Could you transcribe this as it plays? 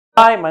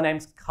Hi, my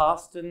name's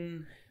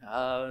Carsten.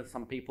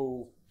 Some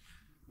people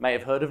may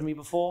have heard of me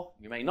before,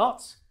 you may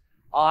not.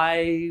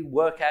 I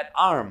work at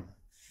ARM.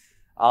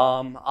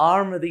 ARM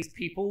are these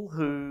people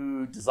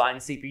who design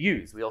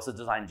CPUs. We also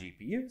design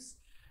GPUs,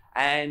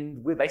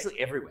 and we're basically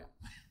everywhere.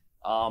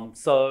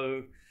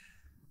 So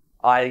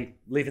I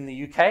live in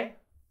the UK.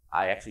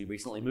 I actually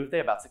recently moved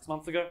there about 6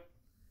 months ago,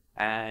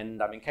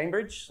 and I'm in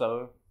Cambridge,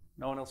 so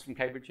no one else from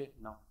Cambridge here?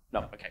 No,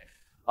 okay.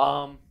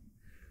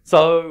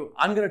 So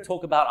I'm going to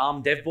talk about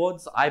ARM dev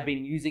boards. I've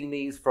been using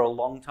these for a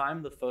long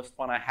time. The first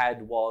one I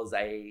had was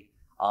a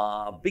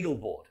Beagle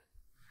board.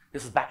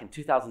 This was back in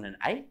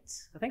 2008,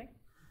 I think.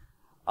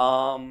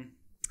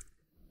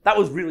 That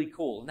was really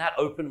cool, and that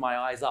opened my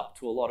eyes up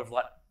to a lot of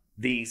what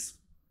these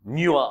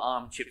newer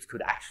ARM chips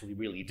could actually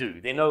really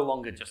do. They're no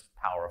longer just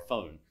power a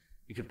phone.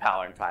 You could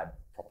power entire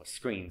proper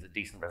screens at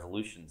decent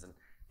resolutions and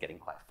getting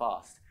quite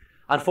fast.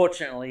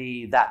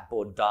 Unfortunately, that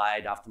board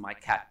died after my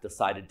cat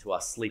decided to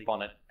sleep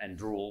on it and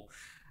drool.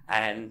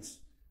 And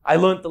I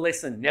learned the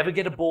lesson, never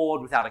get a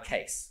board without a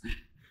case.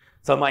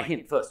 So my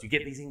hint first, you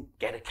get these in,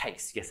 get a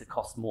case. Yes, it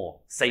costs more.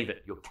 Save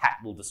it, your cat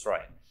will destroy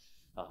it.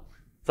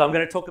 So I'm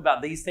going to talk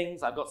about these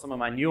things. I've got some of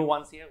my newer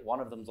ones here.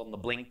 One of them's on the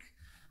blink.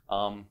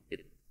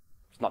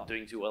 It's not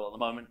doing too well at the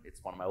moment.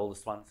 It's one of my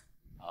oldest ones.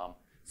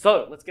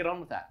 So let's get on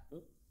with that.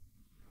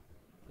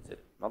 Is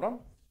it not on?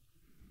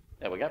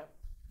 There we go.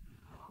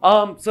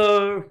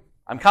 So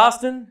I'm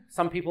Carsten.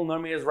 Some people know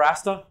me as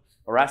Rasta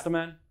or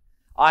Rastaman.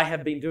 I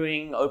have been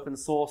doing open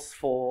source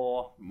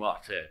for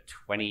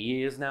 20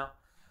 years now.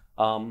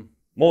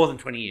 More than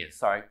 20 years,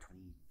 sorry,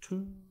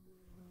 22,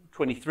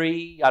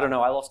 23, I don't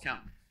know, I lost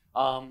count.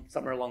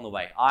 Somewhere along the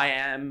way. I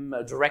am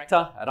a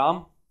director at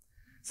ARM.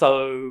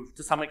 So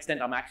to some extent,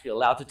 I'm actually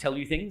allowed to tell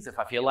you things if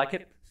I feel like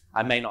it.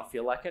 I may not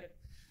feel like it.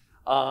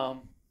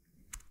 I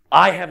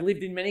have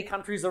lived in many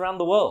countries around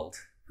the world.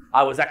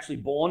 I was actually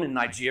born in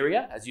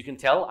Nigeria. As you can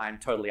tell, I'm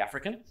totally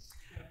African.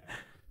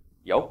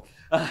 Yo.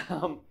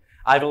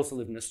 I've also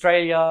lived in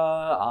Australia,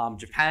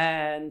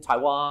 Japan,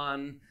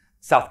 Taiwan,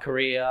 South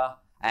Korea,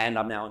 and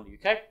I'm now in the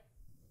UK.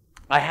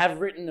 I have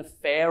written a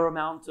fair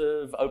amount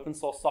of open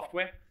source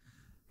software.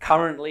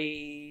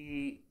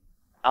 Currently,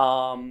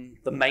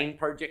 the main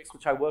projects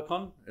which I work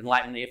on,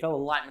 Enlightenment and EFL.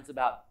 Enlightenment's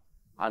about,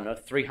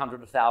 300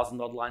 to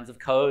 1,000 odd lines of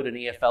code, and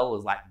EFL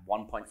is like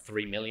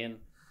 1.3 million.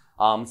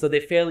 So they're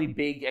fairly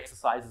big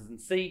exercises in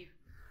C.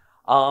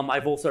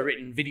 I've also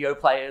written video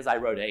players. I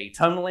wrote a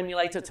terminal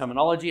emulator,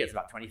 Terminology. It's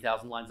about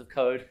 20,000 lines of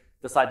code.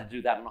 Decided to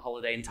do that on a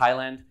holiday in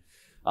Thailand.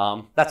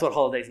 That's what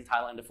holidays in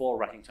Thailand are for,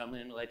 writing terminal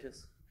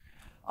emulators.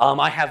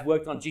 I have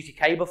worked on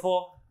GTK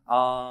before.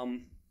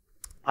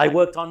 I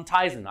worked on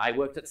Tizen. I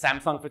worked at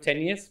Samsung for 10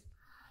 years.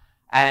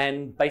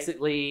 And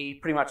basically,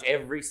 pretty much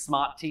every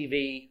smart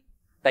TV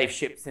they've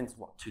shipped since,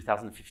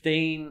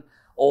 2015.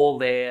 All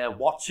their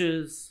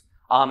watches.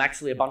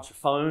 Actually, a bunch of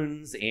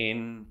phones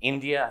in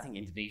India, I think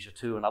Indonesia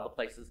too, and other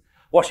places.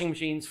 Washing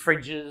machines,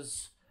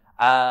 fridges,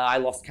 I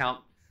lost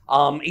count.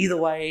 Either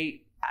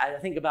way, I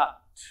think about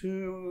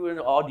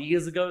 2 odd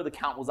years ago, the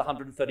count was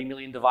 130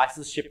 million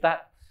devices shipped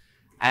that.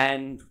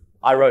 And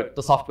I wrote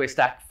the software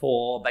stack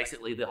for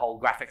basically the whole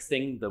graphics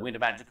thing, the Window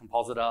Manager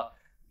Compositor,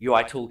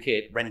 UI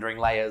Toolkit, rendering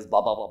layers,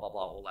 blah, blah, blah, blah,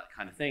 blah, all that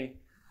kind of thing.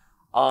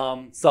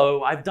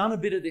 So I've done a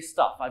bit of this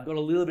stuff. I've got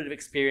a little bit of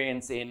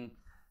experience in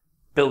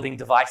building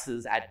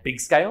devices at big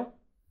scale.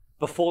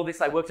 Before this,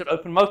 I worked at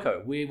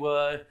OpenMoko. We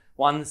were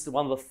one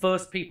of the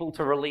first people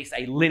to release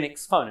a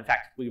Linux phone. In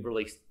fact, we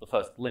released the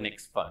first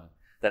Linux phone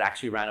that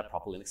actually ran a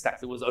proper Linux stack.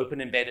 It was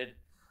open embedded,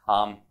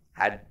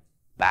 had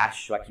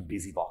Bash, actually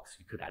BusyBox,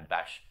 you could add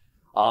Bash.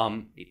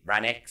 It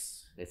ran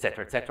X,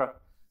 etc., etc.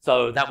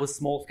 So that was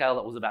small scale,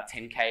 that was about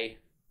 10K.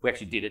 We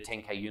actually did a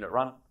 10K unit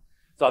run.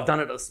 So I've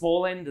done it at the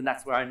small end, and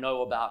that's where I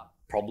know about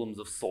problems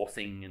of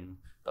sourcing and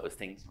those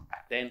things from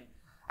back then.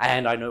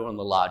 And I know on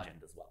the large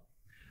end as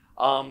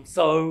well.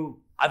 So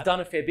I've done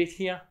a fair bit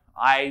here.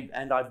 I've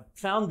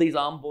found these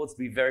ARM boards to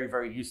be very,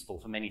 very useful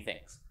for many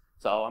things.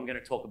 So I'm going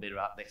to talk a bit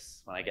about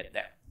this when I get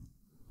there.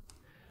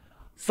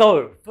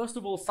 So first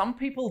of all, some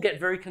people get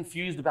very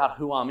confused about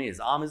who ARM is.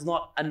 ARM is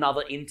not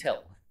another Intel.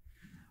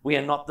 We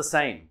are not the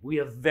same. We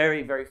are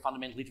very, very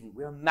fundamentally different.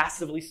 We are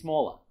massively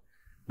smaller.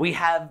 We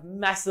have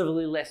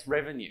massively less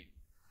revenue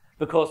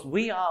because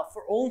we are,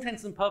 for all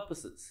intents and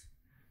purposes,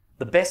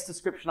 the best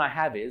description I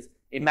have is,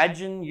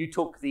 imagine you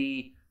took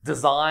the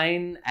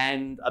design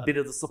and a bit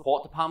of the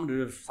support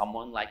department of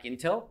someone like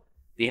Intel,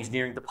 the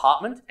engineering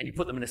department, and you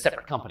put them in a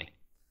separate company.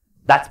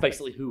 That's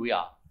basically who we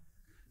are.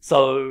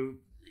 So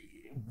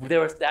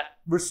that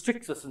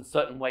restricts us in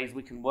certain ways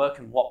we can work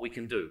and what we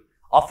can do.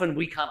 Often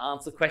we can't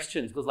answer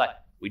questions because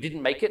we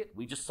didn't make it,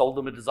 we just sold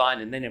them a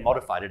design and then they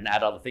modified it and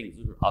add other things.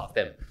 Ask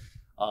them.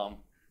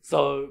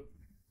 So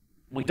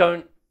we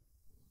don't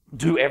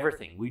do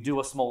everything. We do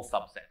a small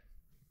subset.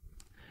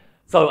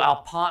 So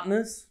our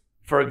partners,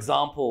 for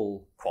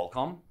example,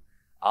 Qualcomm,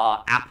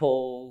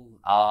 Apple,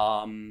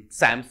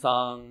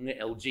 Samsung,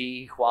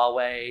 LG,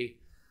 Huawei,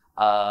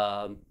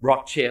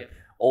 Rockchip,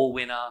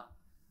 Allwinner,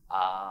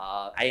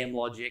 AM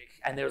Logic,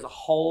 and there's a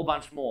whole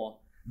bunch more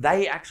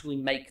they actually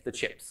make the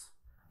chips.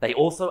 They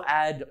also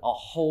add a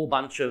whole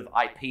bunch of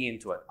IP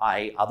into it,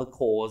 other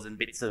cores and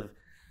bits of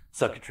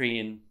circuitry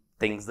and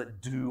things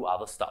that do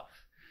other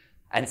stuff.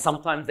 And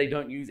sometimes they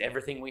don't use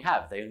everything we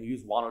have. They only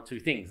use one or two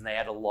things, and they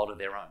add a lot of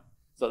their own.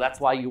 So that's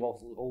why you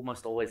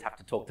almost always have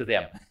to talk to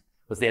them,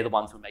 because they're the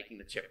ones who are making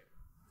the chip.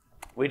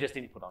 We just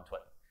input onto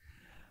it.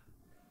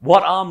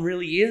 What ARM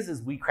really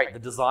is we create the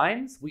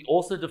designs. We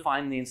also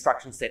define the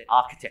instruction set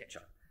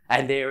architecture.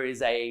 And there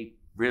is a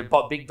real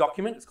big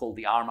document. It's called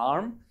the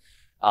ARM.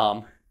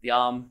 The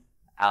ARM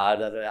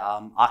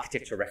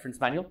Architecture Reference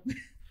Manual.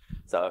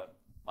 So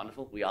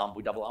wonderful. We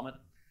double arm it.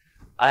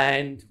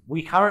 And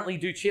we currently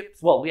do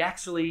chips. Well, we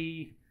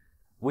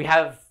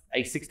have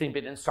a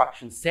 16-bit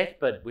instruction set,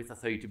 but with a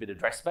 32-bit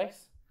address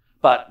space.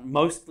 But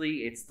mostly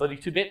it's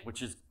 32-bit,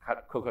 which is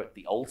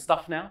the old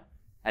stuff now,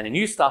 and the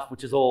new stuff,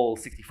 which is all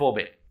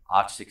 64-bit,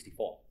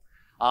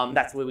 Arch64.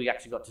 That's where we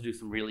actually got to do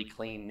some really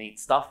clean, neat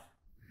stuff.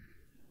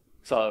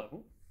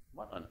 So,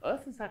 what on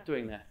earth is that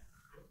doing there?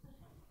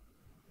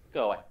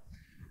 Go away.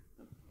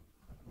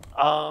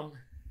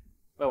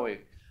 Where were you?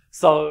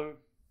 So,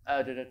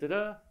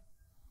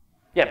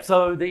 yeah,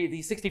 so the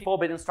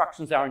 64-bit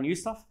instructions are our new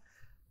stuff.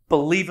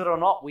 Believe it or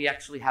not, we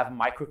actually have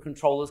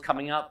microcontrollers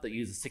coming out that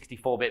use a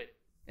 64-bit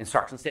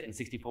instruction set and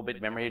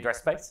 64-bit memory address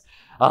space.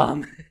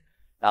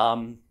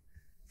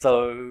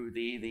 So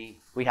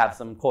we have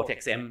some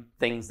Cortex-M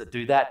things that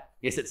do that.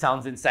 Yes, it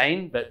sounds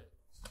insane, but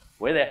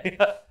we're there.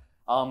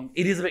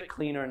 It is a bit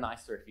cleaner and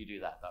nicer if you do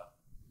that,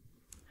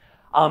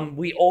 though.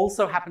 We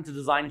also happen to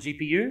design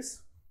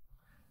GPUs.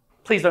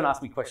 Please don't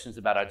ask me questions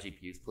about our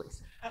GPUs,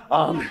 please.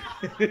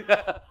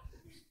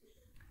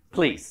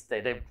 Please,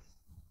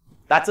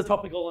 that's a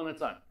topic all on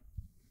its own.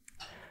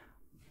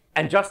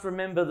 And just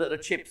remember that the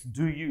chips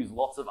do use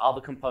lots of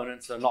other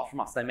components that are not from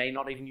us. They may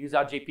not even use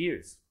our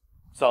GPUs.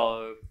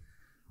 So,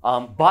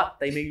 but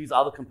they may use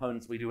other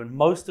components we do, and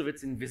most of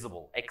it's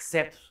invisible,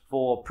 except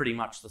for pretty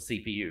much the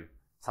CPU,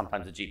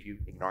 sometimes the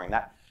GPU, ignoring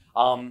that.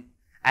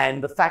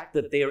 And the fact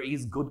that there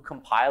is good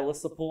compiler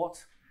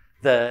support,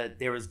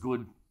 there is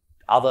good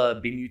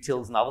other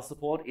binutils and other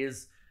support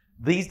is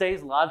these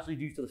days largely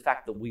due to the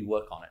fact that we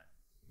work on it.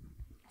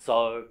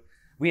 So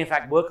we in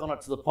fact work on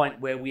it to the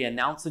point where we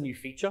announce a new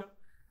feature.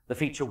 The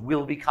feature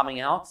will be coming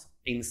out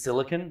in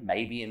silicon,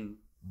 maybe in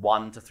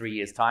 1 to 3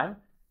 years' time,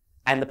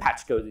 and the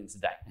patch goes in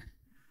today.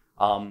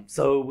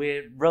 So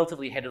we're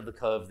relatively ahead of the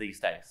curve these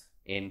days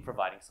in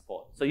providing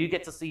support. So you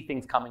get to see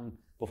things coming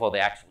before they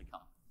actually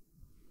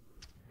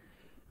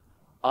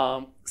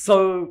come.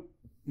 So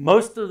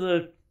most of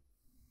the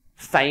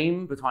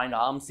fame behind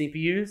ARM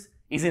CPUs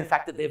is in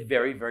fact that they're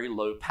very, very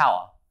low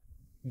power,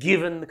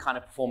 given the kind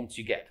of performance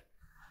you get.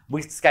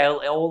 We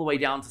scale all the way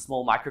down to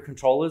small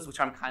microcontrollers, which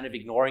I'm kind of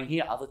ignoring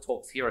here. Other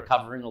talks here are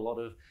covering a lot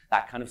of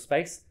that kind of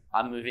space.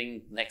 I'm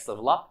moving next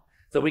level up.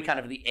 So we kind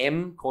of, the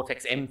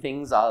Cortex-M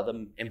things are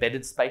the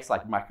embedded space,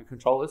 like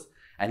microcontrollers,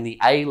 and the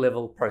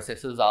A-level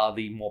processors are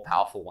the more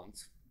powerful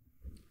ones.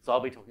 So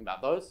I'll be talking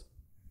about those.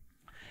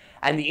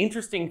 And the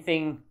interesting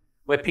thing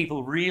where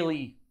people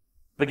really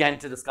began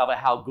to discover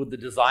how good the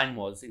design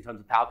was in terms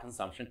of power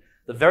consumption,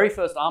 the very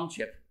first ARM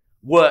chip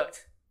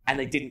worked and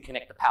they didn't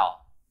connect the power.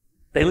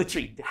 They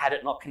literally had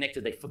it not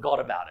connected, they forgot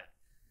about it,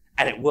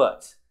 and it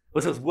worked.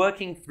 It was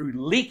working through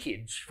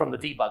leakage from the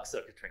debug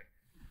circuitry.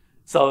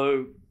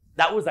 So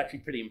that was actually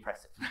pretty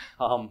impressive.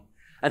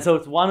 And so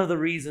it's one of the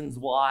reasons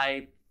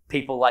why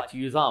people like to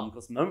use ARM,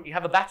 because the moment you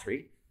have a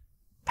battery,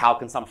 power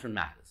consumption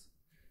matters.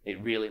 It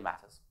really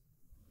matters.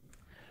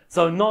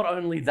 So not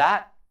only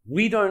that,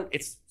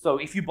 so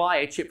if you buy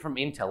a chip from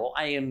Intel or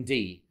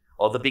AMD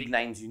or the big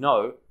names you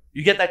know,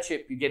 you get that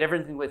chip, you get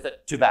everything with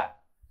it, too bad.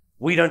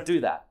 We don't do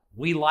that.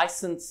 We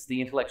license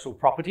the intellectual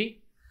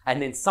property, and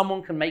then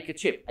someone can make a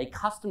chip, a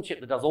custom chip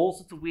that does all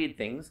sorts of weird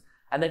things,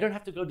 and they don't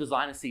have to go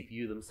design a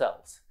CPU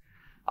themselves.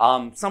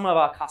 Some of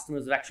our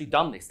customers have actually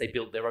done this. They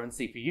built their own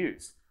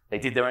CPUs. They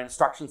did their own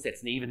instruction sets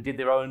and even did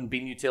their own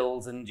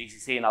binutils and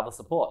GCC and other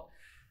support.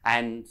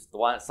 And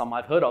some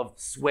I've heard of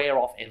swear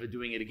off ever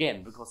doing it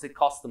again because it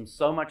cost them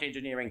so much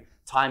engineering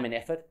time and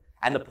effort,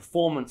 and the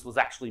performance was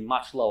actually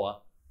much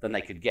lower than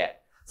they could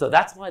get. So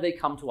that's why they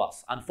come to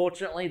us.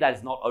 Unfortunately, that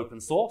is not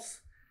open source.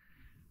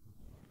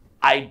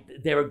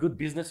 There are good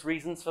business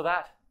reasons for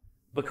that,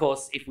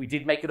 because if we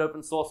did make it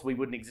open source, we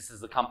wouldn't exist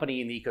as a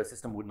company and the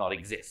ecosystem would not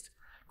exist.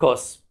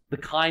 Because the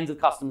kinds of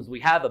customers we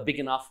have are big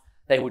enough,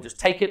 they would just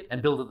take it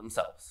and build it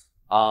themselves.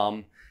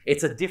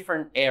 It's a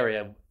different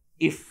area.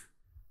 If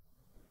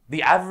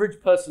the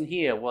average person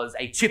here was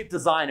a chip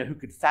designer who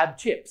could fab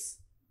chips,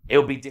 it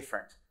would be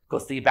different,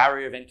 because the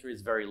barrier of entry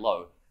is very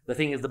low. The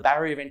thing is, the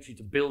barrier of entry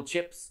to build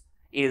chips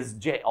is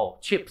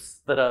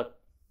chips that are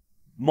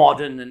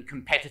modern and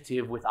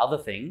competitive with other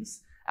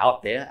things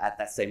out there at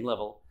that same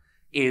level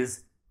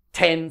is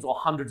tens or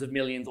hundreds of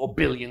millions or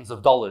billions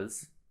of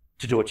dollars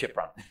to do a chip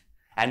run.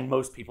 And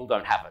most people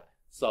don't have it.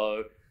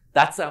 So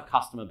that's our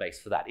customer base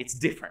for that. It's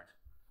different.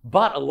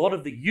 But a lot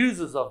of the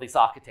users of this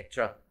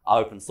architecture are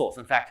open source.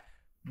 In fact,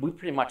 we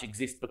pretty much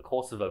exist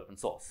because of open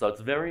source. So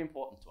it's very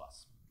important to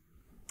us.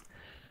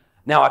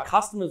 Now, our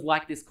customers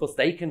like this because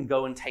they can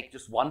go and take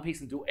just one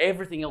piece and do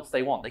everything else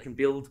they want. They can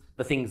build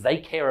the things they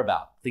care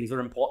about, things that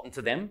are important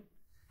to them,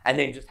 and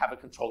then just have a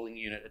controlling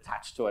unit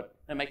attached to it.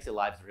 It makes their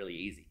lives really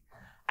easy.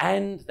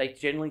 And they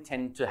generally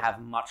tend to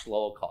have much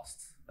lower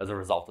costs as a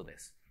result of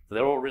this. So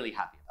they're all really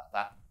happy about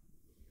that.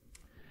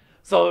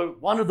 So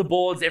one of the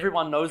boards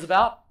everyone knows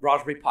about,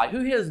 Raspberry Pi.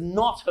 Who here has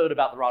not heard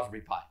about the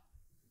Raspberry Pi?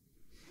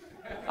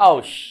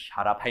 Oh,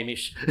 shut up,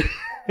 Hamish.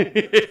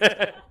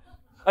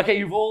 Okay,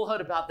 you've all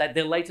heard about that.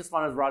 Their latest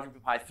one is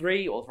Raspberry Pi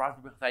 3 or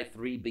Raspberry Pi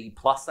 3B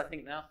Plus, I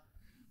think now.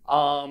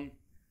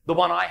 The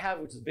one I have,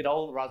 which is a bit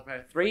old, the Raspberry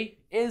Pi 3,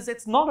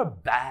 it's not a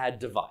bad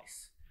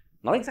device.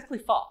 Not exactly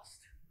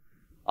fast,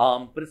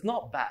 but it's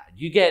not bad.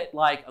 You get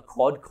like a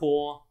quad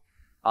core,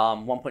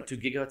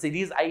 1.2 gigahertz. It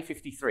is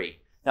A53.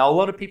 Now, a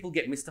lot of people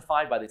get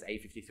mystified by this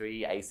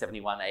A53,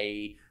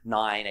 A71, A9,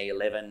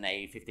 A11,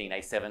 A15,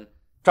 A7.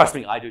 Trust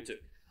me, I do too.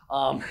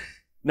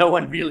 No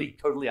one really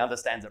totally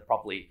understands it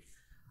properly.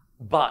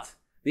 But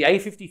the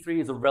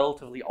A53 is a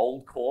relatively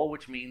old core,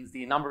 which means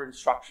the number of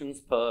instructions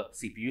per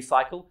CPU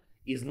cycle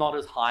is not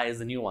as high as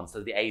the new one.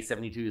 So the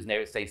A72s and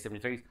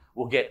A73s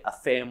will get a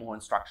fair more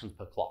instructions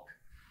per clock.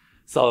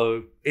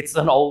 So it's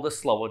an older,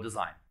 slower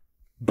design,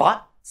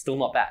 but still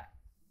not bad.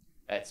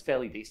 It's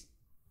fairly decent.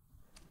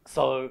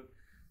 So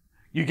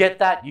you get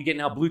that. You get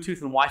now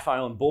Bluetooth and Wi-Fi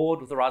on board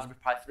with the Raspberry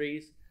Pi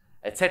 3s,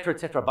 etc.,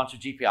 etc., a bunch of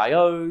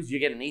GPIOs. You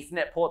get an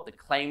Ethernet port that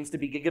claims to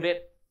be gigabit,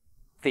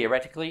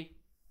 theoretically,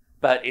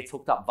 but it's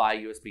hooked up via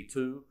USB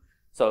 2,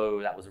 so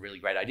that was a really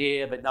great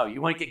idea. But no,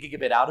 you won't get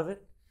gigabit out of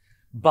it,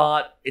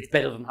 but it's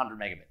better than 100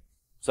 megabit.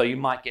 So you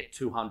might get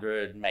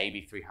 200,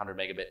 maybe 300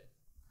 megabit.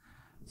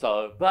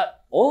 So,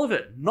 but all of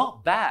it,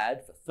 not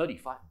bad for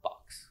 35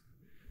 bucks.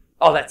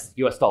 Oh, that's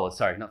US dollars,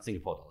 sorry, not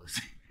Singapore dollars.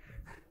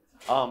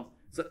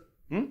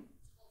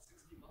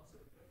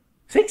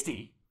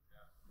 60?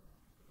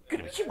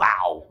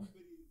 Wow.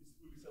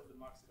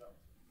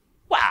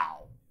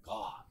 Wow.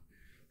 God.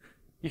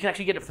 You can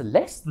actually get it for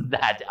less than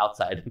that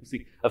outside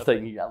of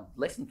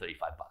less than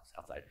 35 bucks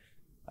outside.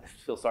 I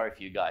feel sorry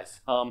for you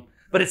guys.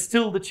 But it's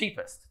still the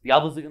cheapest. The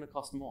others are going to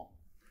cost more.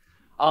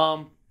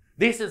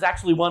 This is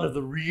actually one of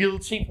the real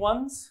cheap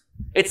ones.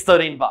 It's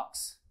 13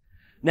 bucks.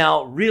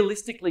 Now,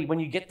 realistically, when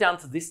you get down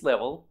to this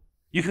level,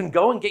 you can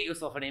go and get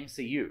yourself an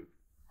MCU.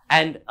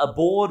 And a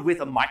board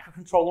with a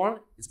microcontroller on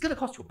it, it's going to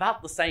cost you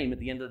about the same at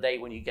the end of the day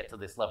when you get to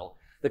this level.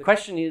 The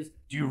question is,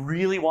 do you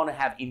really want to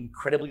have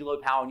incredibly low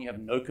power and you have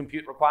no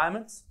compute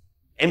requirements?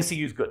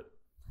 MCU is good.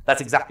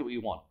 That's exactly what you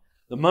want.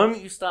 The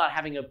moment you start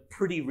having a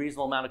pretty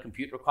reasonable amount of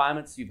compute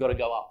requirements, you've got to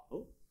go up.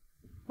 Oh,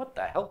 what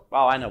the hell?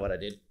 Oh, I know what I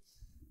did.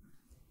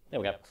 There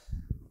we go.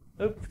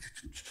 Oh.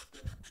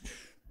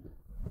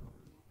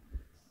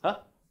 Huh?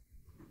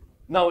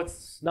 No,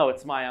 it's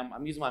my,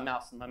 I'm using my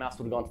mouse, and my mouse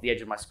would have gone to the edge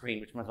of my screen,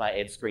 which makes my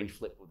edge screen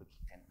flip with the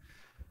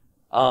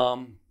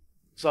keypen.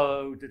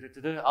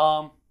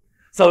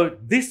 So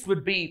this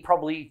would be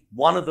probably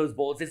one of those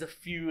boards. There's a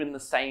few in the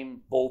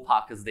same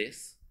ballpark as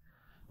this,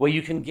 where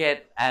you can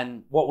get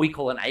what we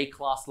call an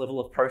A-class level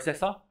of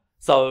processor.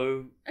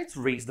 So it's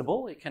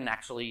reasonable. It can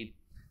actually,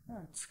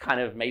 it's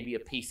kind of maybe a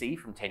PC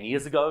from 10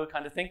 years ago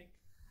kind of thing.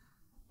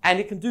 And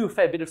it can do a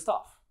fair bit of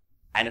stuff.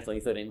 And it's only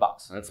 13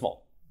 bucks, and it's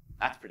small.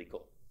 That's pretty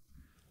cool.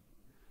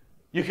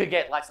 You could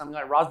get like something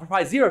like Raspberry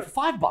Pi Zero for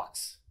 5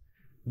 bucks.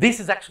 This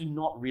is actually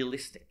not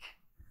realistic.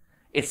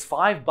 It's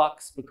 5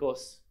 bucks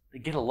because they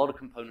get a lot of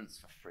components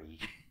for free.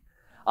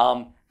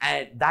 And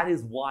that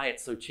is why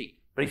it's so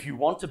cheap. But if you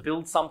want to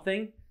build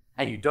something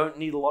and you don't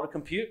need a lot of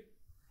compute,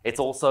 it's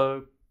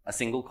also a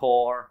single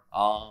core.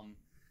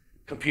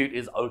 Compute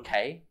is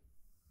okay.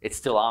 It's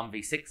still ARM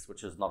v6,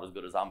 which is not as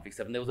good as ARM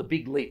v7. There was a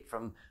big leap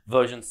from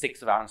version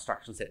 6 of our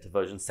instruction set to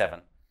version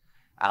 7,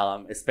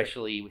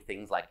 especially with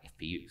things like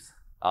FPUs.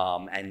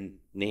 And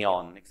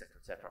Neon,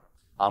 etc.,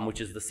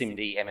 which is the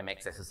SIMD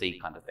MMX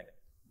SSE kind of thing.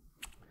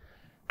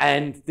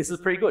 And this is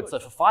pretty good. So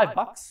for 5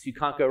 bucks, you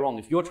can't go wrong.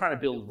 If you're trying to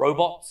build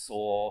robots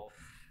or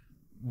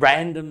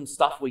random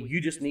stuff where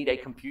you just need a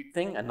compute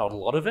thing and not a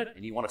lot of it,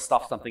 and you want to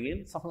stuff something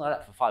in, something like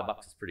that for 5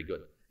 bucks is pretty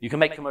good. You can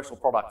make commercial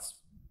products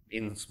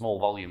in small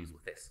volumes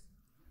with this.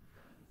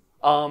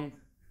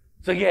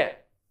 So yeah,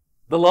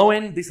 the low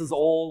end, this is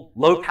all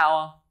low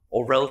power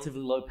or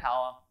relatively low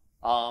power.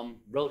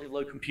 Relatively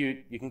low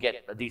compute, you can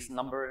get a decent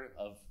number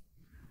of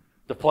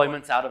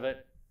deployments out of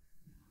it.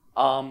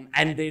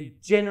 And they're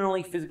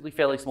generally physically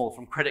fairly small,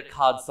 from credit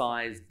card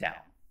size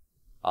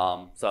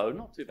down. So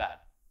not too bad.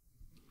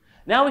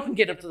 Now we can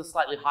get up to the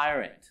slightly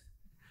higher end.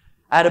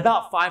 At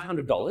about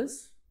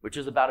 $500, which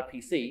is about a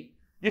PC,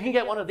 you can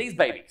get one of these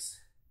babies.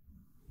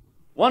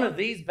 One of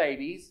these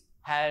babies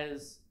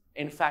has,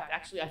 in fact,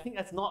 actually, I think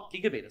that's not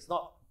gigabit.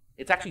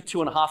 It's actually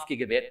 2.5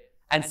 gigabit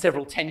and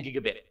several 10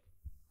 gigabit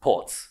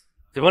ports.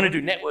 So if you want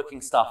to do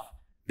networking stuff,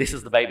 this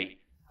is the baby.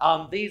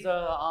 These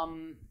are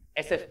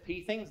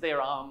SFP things.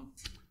 They're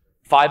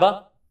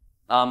fiber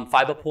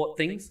port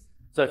things.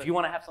 So if you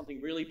want to have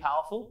something really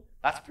powerful,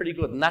 that's pretty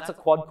good. And that's a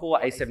quad-core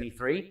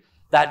A73.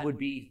 That would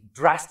be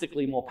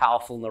drastically more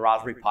powerful than the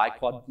Raspberry Pi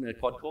quad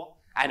core,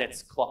 and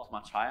it's clocked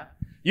much higher.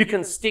 You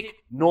can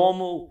stick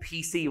normal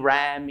PC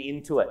RAM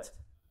into it.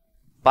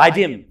 Buy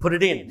DIMM, put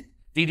it in.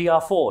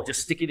 DDR4,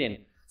 just stick it in.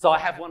 So I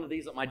have one of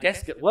these at my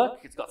desk at work.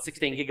 It's got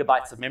 16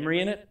 gigabytes of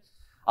memory in it.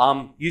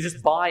 You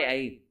just buy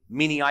a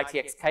mini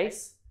ITX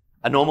case,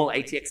 a normal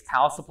ATX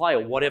power supply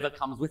or whatever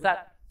comes with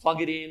that,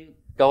 plug it in,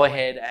 go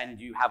ahead, and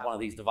you have one of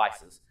these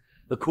devices.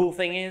 The cool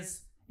thing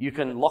is you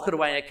can lock it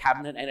away in a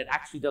cabinet and it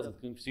actually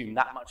doesn't consume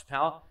that much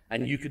power,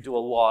 and you could do a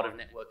lot of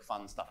network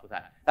fun stuff with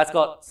that. It's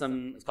got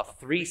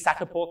 3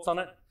 SATA ports on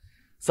it,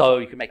 so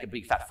you can make a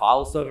big fat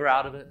file server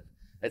out of it,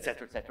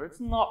 etc., etc.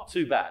 It's not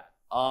too bad.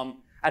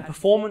 And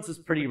performance is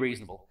pretty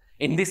reasonable.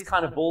 In this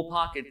kind of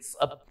ballpark,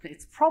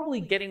 it's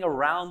probably getting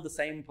around the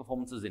same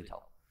performance as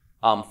Intel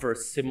for a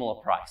similar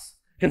price.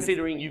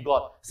 Considering you've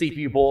got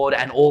CPU board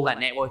and all that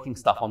networking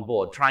stuff on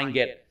board, try and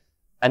get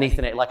an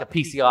Ethernet, like a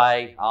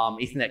PCI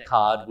Ethernet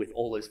card with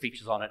all those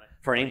features on it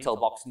for an Intel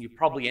box, and you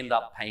probably end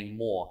up paying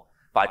more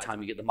by the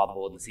time you get the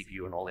motherboard and the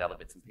CPU and all the other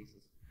bits and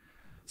pieces.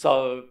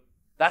 So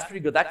that's pretty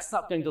good. That's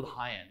not going to the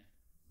high end.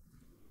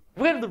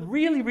 If we go to the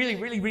really, really,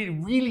 really, really,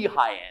 really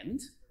high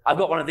end, I've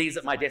got one of these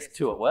at my desk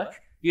too at work.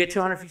 You get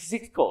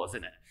 256 cores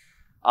in it.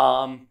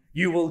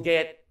 You will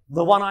get,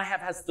 the one I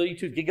have has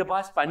 32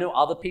 gigabytes, but I know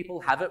other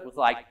people have it with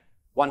like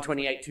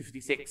 128,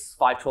 256,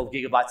 512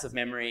 gigabytes of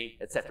memory,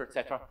 etc.,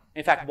 etc.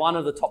 In fact, one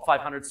of the top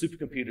 500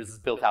 supercomputers is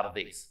built out of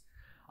these.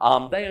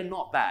 They are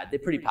not bad. They're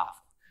pretty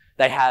powerful.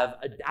 They have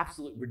an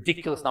absolute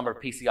ridiculous number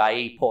of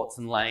PCIe ports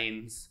and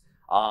lanes.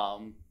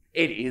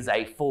 It is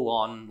a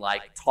full-on,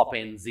 like,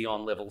 top-end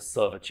Xeon level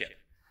server chip.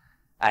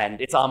 And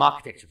it's ARM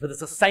architecture, but it's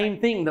the same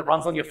thing that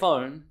runs on your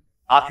phone,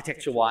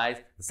 architecture-wise.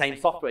 The same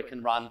software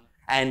can run,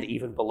 and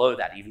even below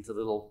that, even to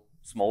little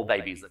small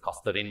babies that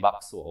cost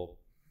 $13 or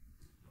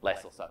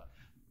less or so.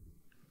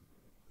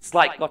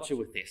 Slight gotcha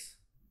with this.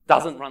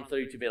 Doesn't run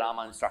 32-bit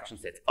ARM instruction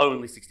sets,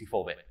 only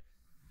 64-bit.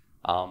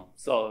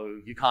 So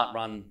you can't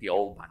run the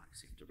old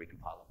binaries, you have to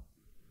recompile them.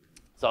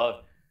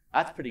 So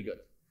that's pretty good.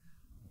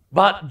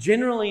 But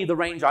generally, the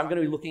range I'm going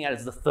to be looking at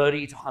is the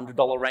 $30 to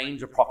 $100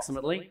 range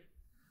approximately,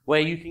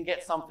 where you can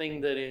get something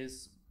that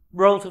is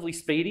relatively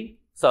speedy.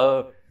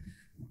 So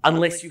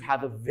unless you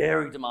have a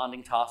very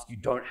demanding task, you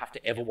don't have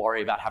to ever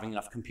worry about having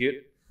enough compute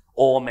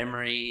or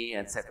memory,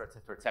 etc.,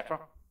 etc., etc.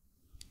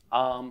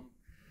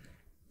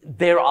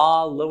 There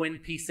are low-end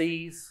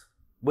PCs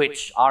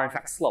which are in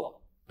fact slower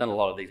than a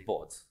lot of these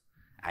boards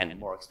and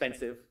more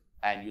expensive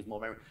and use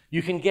more memory.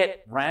 You can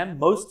get RAM.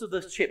 Most of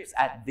the chips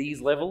at these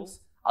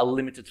levels are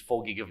limited to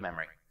 4 gig of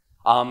memory.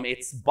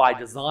 It's by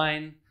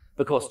design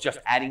because just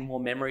adding more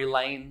memory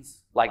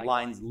lanes, like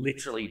lines,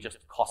 literally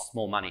just costs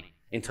more money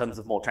in terms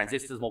of more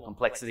transistors, more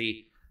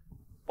complexity,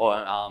 or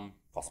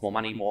costs more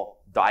money, more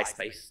die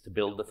space to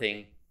build the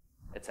thing,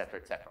 etc.,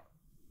 etc.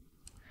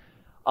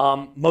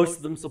 Most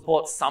of them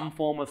support some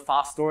form of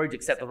fast storage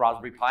except the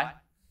Raspberry Pi.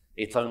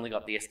 It's only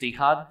got the SD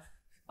card.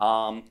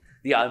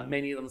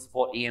 Many of them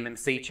support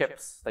eMMC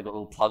chips. They've got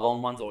little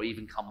plug-on ones or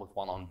even come with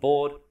one on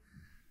board.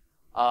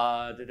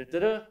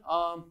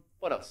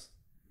 What else?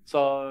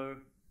 So,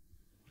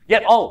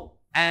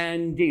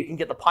 and you can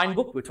get the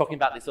Pinebook. We were talking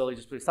about this earlier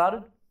just before we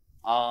started,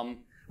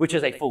 which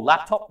is a full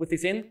laptop with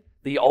this in.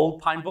 The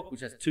old Pinebook,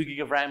 which has 2 gig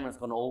of RAM and it's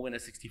got an all-winner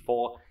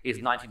 64, is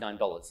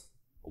 $99.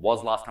 It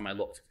was last time I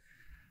looked.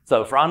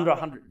 So for under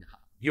 $100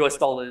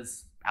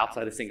 US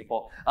outside of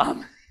Singapore.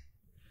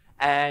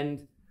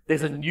 And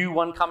there's a new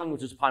one coming,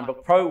 which is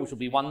Pinebook Pro, which will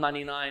be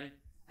 $199.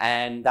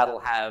 And that'll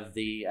have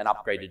an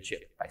upgraded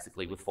chip,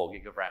 basically, with 4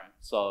 gig of RAM.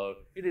 So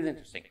it is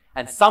interesting.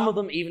 And some of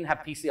them even have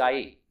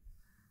PCIe.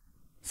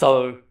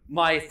 So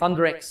my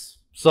ThunderX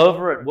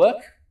server at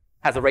work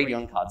has a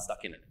Radeon card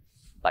stuck in it.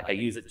 Like, I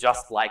use it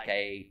just like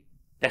a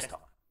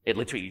desktop. It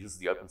literally uses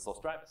the open source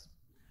drivers.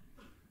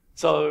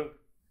 So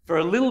for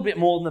a little bit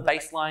more than the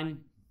baseline,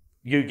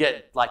 you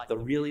get, like, the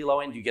really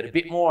low end, you get a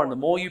bit more, and the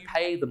more you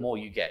pay, the more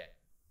you get.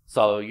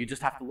 So you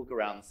just have to look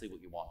around and see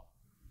what you want.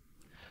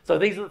 So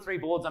these are the 3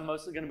 boards I'm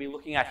mostly going to be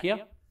looking at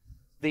here.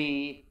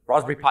 The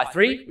Raspberry Pi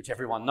 3, which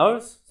everyone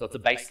knows, so it's a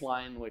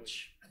baseline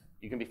which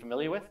you can be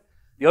familiar with.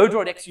 The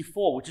Odroid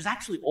XU4, which is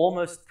actually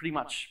almost pretty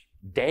much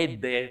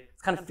dead there.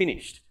 It's kind of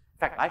finished. In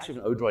fact, I actually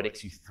have an Odroid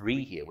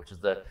XU3 here, which is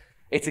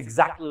it's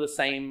exactly the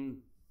same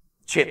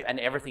chip and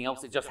everything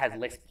else. It just has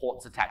less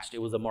ports attached.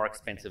 It was a more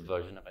expensive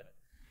version of it,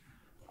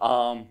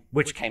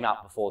 which came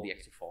out before the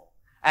XU4.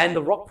 And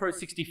the Rock Pro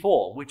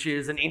 64, which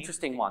is an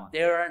interesting one.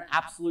 There are an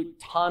absolute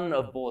ton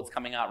of boards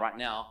coming out right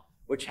now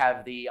which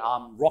have the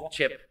Rock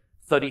chip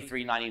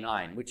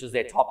 3399, which is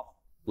their top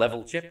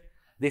level chip.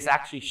 This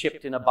actually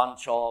shipped in a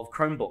bunch of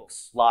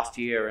Chromebooks last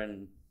year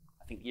and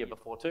I think year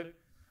before too.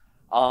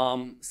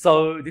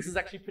 So this is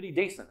actually pretty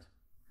decent.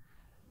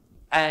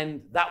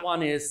 And that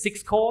one is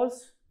 6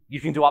 cores.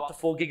 You can do up to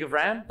 4 gig of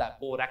RAM. That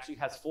board actually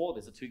has 4.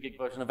 There's a 2 gig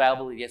version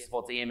available. It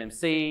supports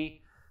eMMC,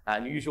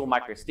 usual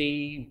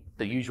microSD,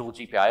 the usual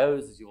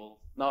GPIOs, as you all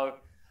know.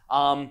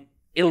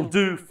 It'll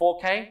do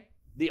 4K.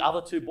 The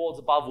other 2 boards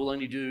above will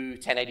only do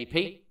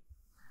 1080p.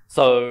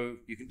 So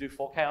you can do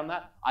 4K on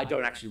that. I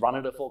don't actually run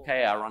it at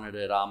 4K. I run it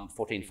at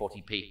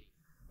 1440p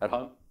at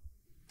home.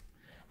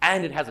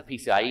 And it has a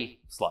PCIe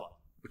slot,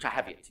 which I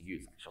have yet to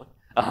use, actually.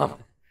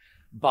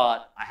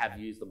 But I have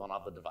used them on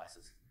other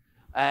devices.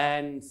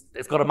 And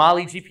it's got a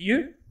Mali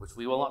GPU, which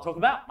we will not talk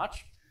about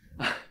much,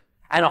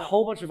 and a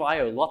whole bunch of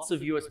I/O, lots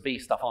of USB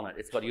stuff on it.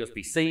 It's got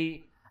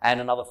USB-C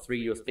and another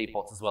 3 USB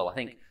ports as well. I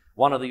think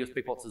one of the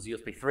USB ports is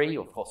USB 3,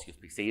 or of course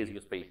USB-C is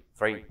USB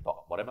 3,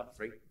 whatever,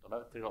 3, don't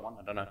know,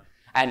 3.1, I don't know,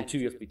 and 2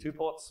 USB 2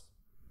 ports.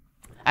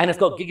 And it's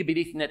got gigabit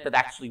Ethernet that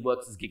actually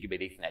works as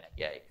gigabit Ethernet,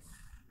 yay.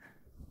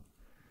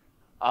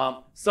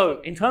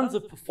 So in terms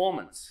of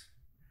performance,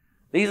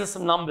 these are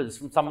some numbers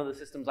from some of the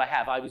systems I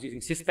have. I was using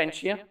Sysbench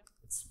here.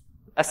 It's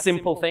a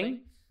simple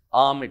thing.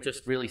 It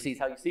just really sees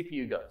how your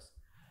CPU goes.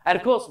 And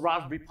of course,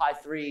 Raspberry Pi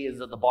 3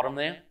 is at the bottom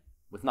there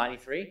with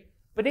 93.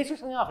 But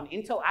interestingly enough, an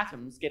Intel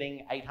Atom's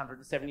getting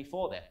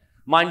 874 there.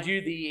 Mind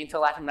you, the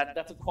Intel Atom,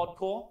 that's a quad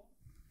core,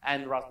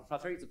 and the Raspberry Pi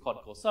 3 is a quad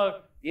core.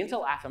 So the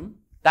Intel Atom,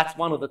 that's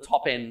one of the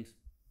top end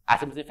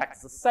Atoms. In fact,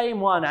 it's the same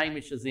one,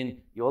 Hamish, as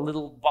in your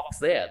little box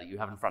there that you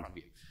have in front of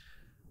you.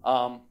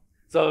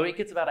 So it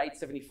gets about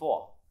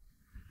 874.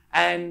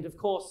 And of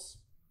course,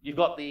 you've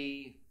got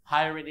the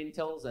higher end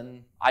Intels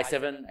and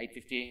i7,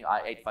 850,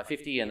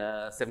 i8550, and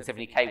a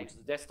 770K, which is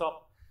a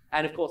desktop.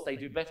 And of course, they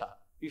do better.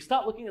 You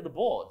start looking at the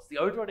boards. The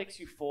Odroid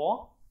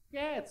XU4,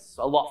 yeah, it's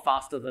a lot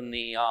faster than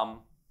the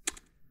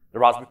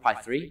Raspberry Pi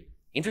 3.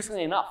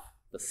 Interestingly enough,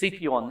 the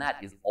CPU on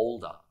that is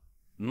older,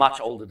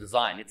 much older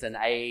design. It's an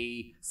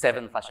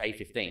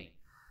A7/A15,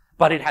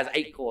 but it has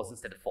 8 cores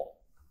instead of 4.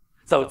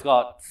 So it's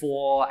got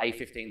 4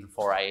 A15s and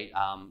 4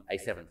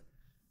 A7s.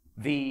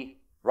 The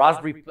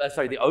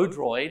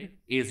Odroid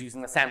is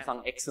using the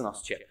Samsung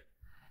Exynos chip.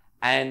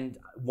 And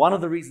one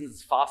of the reasons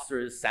it's faster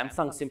is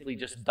Samsung simply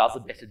just does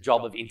a better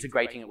job of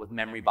integrating it with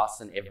memory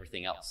bus and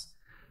everything else.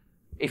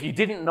 If you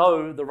didn't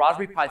know, the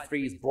Raspberry Pi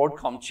 3's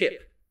Broadcom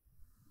chip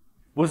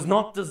was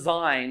not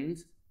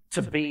designed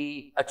to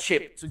be a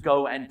chip to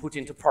go and put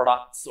into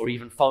products or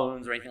even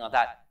phones or anything like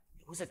that.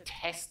 It was a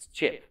test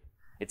chip.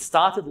 It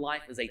started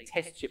life as a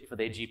test chip for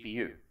their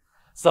GPU.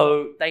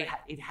 So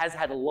it has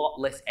had a lot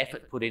less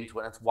effort put into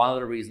it. And it's one of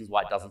the reasons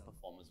why it doesn't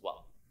perform as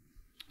well.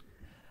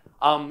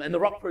 And the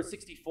Rock Pro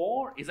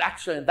 64 is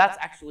that's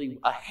actually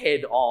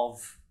ahead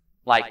of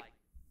like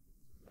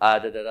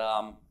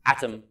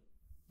Atom,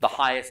 the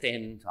highest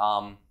end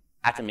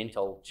Atom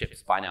Intel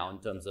chips by now in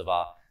terms of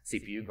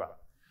CPU growth.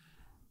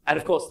 And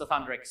of course, the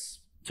ThunderX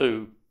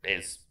 2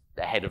 is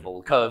ahead of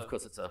all the curve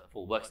because it's a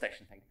full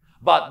workstation thing.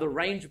 But the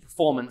range of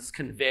performance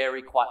can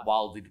vary quite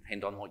wildly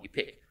depending on what you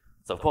pick.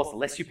 So of course, the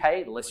less you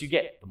pay, the less you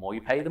get. The more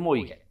you pay, the more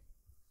you get.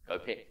 Go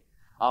pick.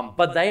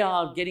 But they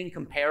are getting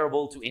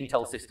comparable to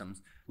Intel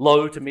systems.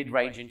 Low to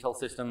mid-range Intel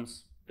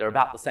systems, they're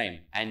about the same.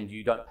 And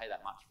you don't pay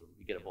that much when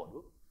you get a board.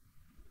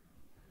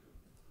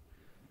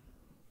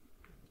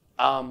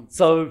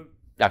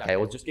 Okay,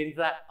 we'll just get into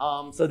that.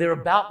 So they're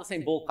about the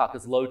same ballpark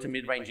as low to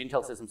mid-range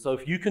Intel systems. So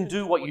if you can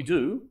do what you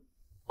do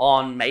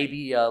on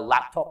maybe a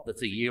laptop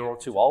that's a year or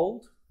 2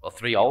 old, or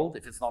 3 old,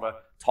 if it's not a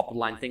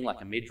top-of-the-line thing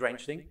like a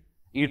mid-range thing,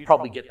 you'd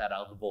probably get that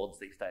out of the boards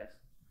these days.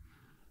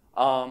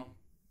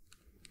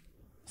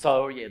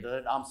 So yeah,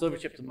 the server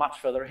chips are much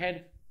further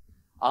ahead.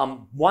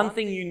 One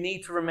thing you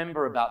need to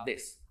remember about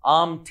this,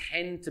 ARM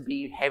tend to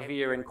be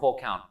heavier in core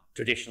count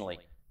traditionally.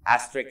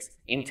 Asterisk,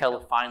 Intel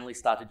have finally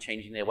started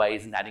changing their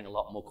ways and adding a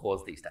lot more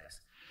cores these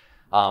days.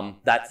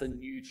 That's a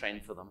new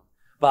trend for them.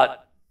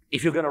 But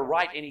if you're going to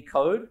write any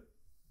code,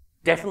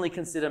 definitely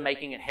consider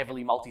making it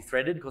heavily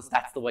multi-threaded because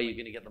that's the way you're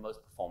going to get the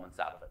most performance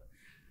out of it.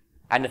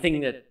 And the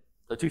thing that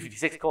the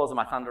 256 cores of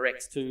my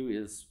ThunderX 2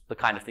 is the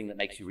kind of thing that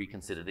makes you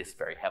reconsider this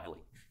very heavily.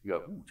 You go,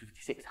 ooh,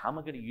 256, how am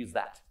I going to use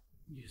that?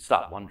 You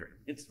start wondering.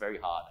 It's very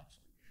hard,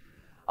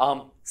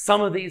 actually.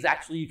 Some of these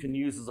actually you can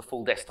use as a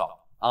full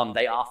desktop.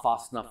 They are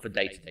fast enough for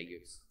day-to-day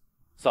use.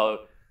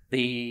 So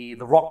the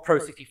Rock Pro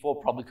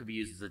 64 probably could be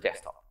used as a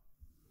desktop.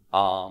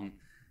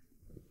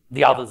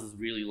 The others is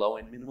really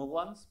low-end minimal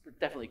ones, but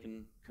definitely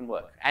can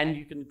work. And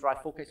you can drive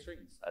 4K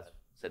streams, as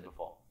said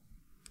before.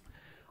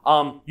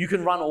 You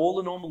can run all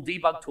the normal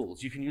debug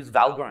tools. You can use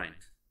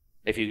Valgrind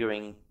if you're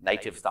doing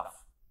native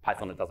stuff.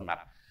 Python, it doesn't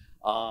matter.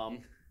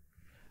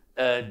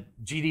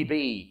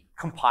 GDB,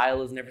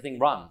 compilers and everything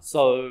run.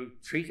 So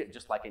treat it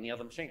just like any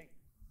other machine.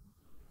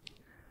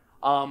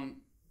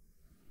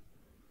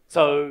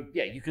 So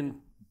yeah, you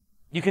can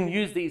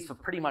use these for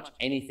pretty much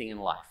anything in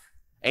life.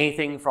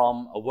 Anything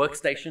from a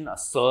workstation, a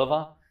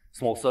server,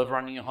 small server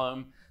running your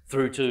home,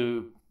 through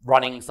to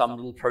running some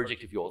little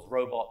project of yours,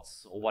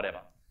 robots or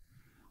whatever.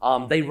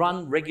 They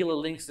run regular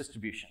Linux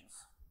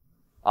distributions.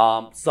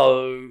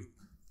 So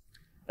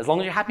as long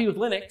as you're happy with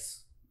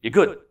Linux, you're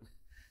good.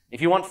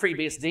 If you want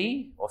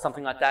FreeBSD or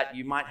something like that,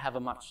 you might have a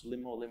much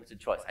more limited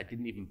choice. I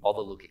didn't even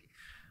bother looking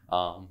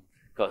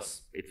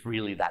because it's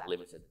really that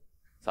limited.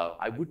 So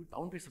I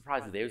wouldn't be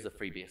surprised if there's a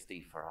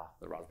FreeBSD for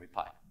the Raspberry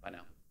Pi by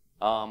now.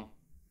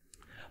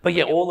 But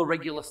yeah, all the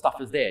regular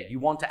stuff is there. You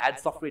want to add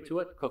software to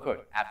it?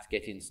 Cool. Apt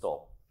get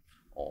install,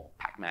 or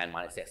pacman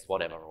 -s,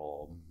 whatever,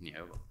 or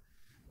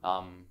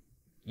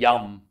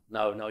Yum.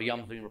 No,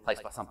 Yum's been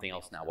replaced by something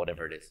else now,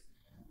 whatever it is.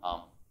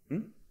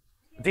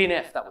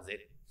 DNF, that was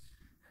it.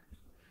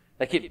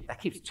 That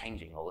keeps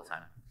changing all the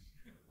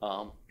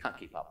time. Can't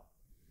keep up.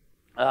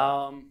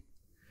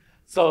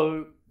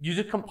 So you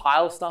just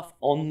compile stuff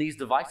on these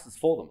devices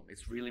for them.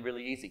 It's really,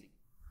 really easy.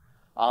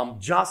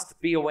 Just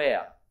be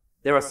aware.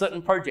 There are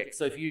certain projects.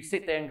 So if you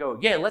sit there and go,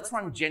 yeah, let's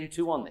run Gen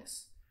 2 on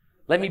this.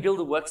 Let me build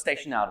a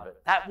workstation out of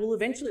it. That will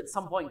eventually at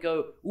some point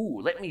go,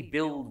 ooh, let me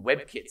build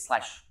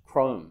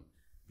WebKit/Chrome,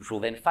 which will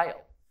then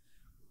fail.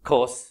 Of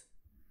course,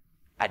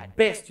 at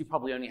best, you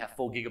probably only have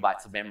 4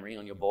 gigabytes of memory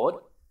on your board,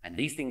 and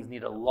these things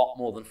need a lot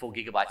more than 4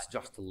 gigabytes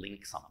just to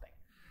link something.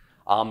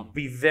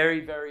 Be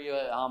very, very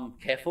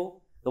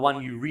careful. The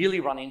one you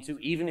really run into,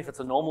 even if it's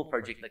a normal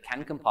project that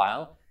can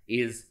compile,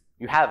 is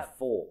you have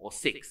 4 or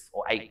 6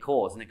 or 8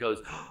 cores, and it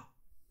goes,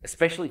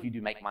 especially if you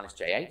do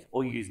make-J8,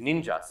 or you use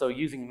Ninja. So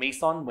using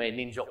Meson, where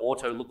Ninja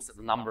Auto looks at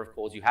the number of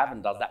cores you have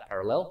and does that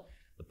parallel.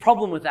 The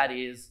problem with that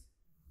is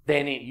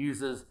then it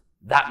uses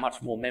that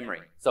much more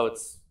memory. So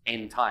it's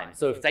n times.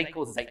 So if it's 8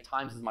 cores, it's 8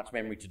 times as much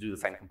memory to do the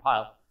same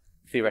compile,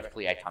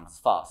 theoretically 8 times as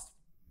fast.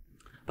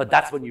 But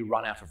that's when you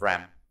run out of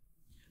RAM.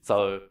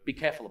 So be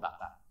careful about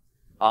that.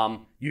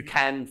 You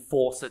can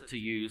force it to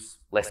use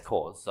less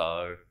cores.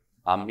 So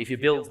if your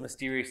builds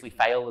mysteriously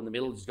fail in the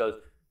middle, it just goes,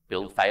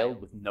 build failed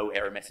with no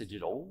error message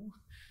at all.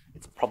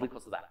 It's probably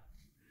because of that.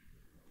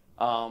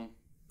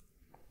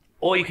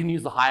 Or you can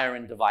use the higher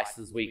end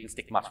devices where you can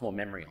stick much more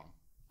memory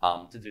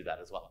on to do that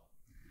as well.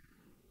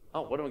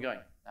 Oh, what am I going?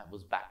 That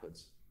was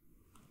backwards.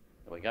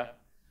 There we go.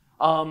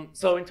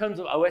 So in terms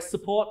of OS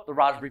support, the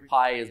Raspberry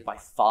Pi is by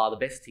far the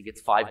best. He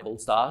gets 5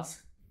 gold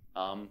stars.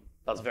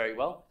 Does very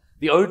well.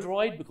 The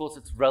Odroid, because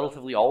it's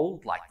relatively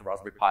old, like the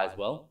Raspberry Pi as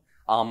well,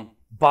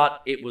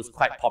 but it was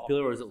quite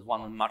popular as it was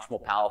one of the much more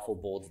powerful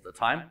boards at the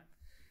time.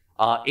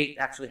 It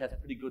actually has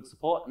pretty good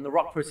support, and the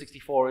Rock Pro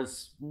 64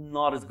 is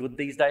not as good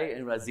these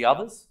days as the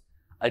others.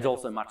 It's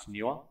also much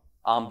newer,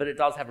 but it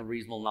does have a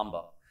reasonable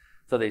number.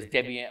 So there's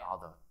Debian,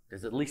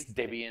 there's at least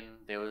Debian,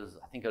 there was,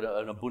 I think, an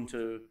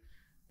Ubuntu,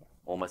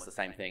 almost the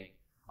same thing.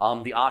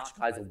 The Arch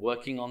guys are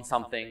working on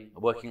something,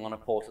 working on a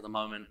port at the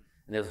moment,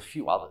 and there's a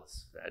few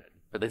others,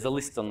 but there's a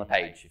list on the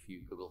page if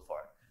you Google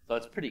for it. So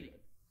it's pretty good.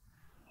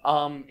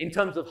 In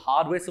terms of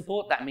hardware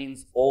support, that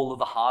means all of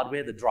the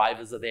hardware, the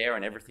drivers are there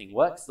and everything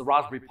works. The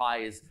Raspberry Pi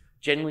is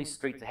generally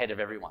streets ahead of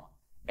everyone.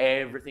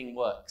 Everything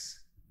works.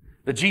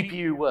 The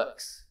GPU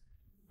works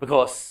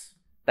because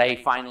they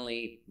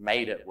finally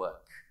made it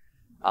work.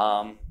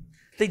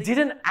 They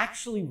didn't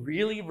actually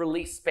really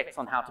release specs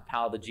on how to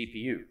power the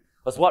GPU.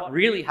 Because what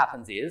really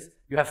happens is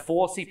you have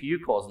 4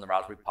 CPU cores in the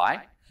Raspberry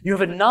Pi. You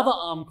have another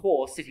ARM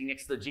core sitting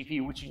next to the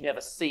GPU, which you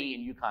never see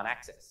and you can't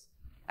access.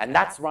 And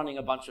that's running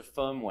a bunch of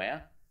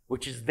firmware,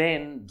 which is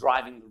then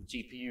driving the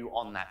GPU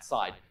on that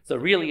side. So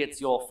really, it's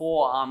your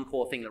 4 ARM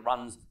core thing that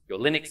runs your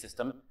Linux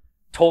system,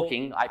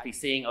 talking,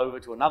 IPCing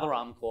over to another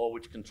ARM core,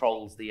 which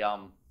controls the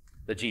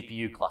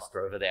GPU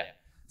cluster over there.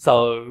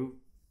 So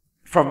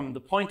from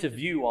the point of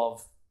view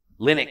of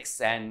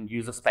Linux and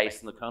user space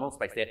and the kernel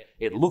space there,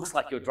 it looks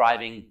like you're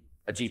driving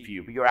a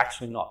GPU, but you're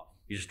actually not.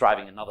 You're just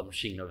driving another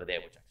machine over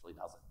there, which actually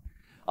does it.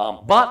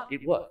 But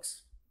it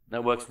works, and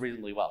it works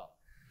reasonably well.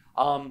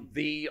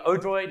 The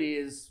Odroid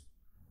is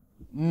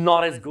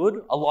not as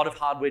good. A lot of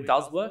hardware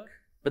does work,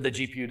 but the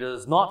GPU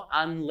does not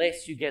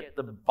unless you get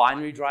the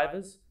binary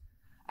drivers.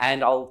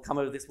 And I'll come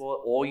over this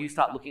more, or you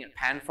start looking at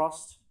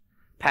Panfrost.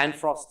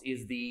 Panfrost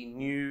is the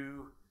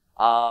new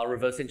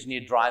reverse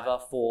engineered driver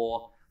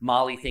for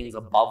Mali things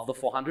above the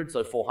 400,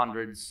 so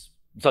 400s,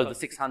 so the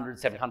 600,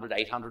 700,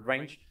 800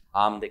 range.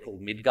 They're called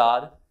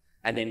Midgard.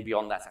 And then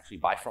beyond that's actually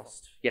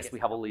Bifrost. Yes, we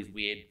have all these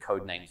weird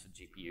code names for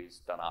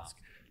GPUs, don't ask.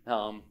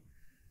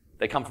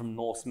 They come from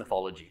Norse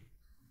mythology.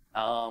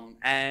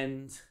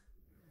 And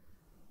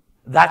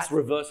that's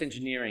reverse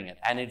engineering it,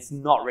 and it's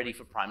not ready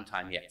for prime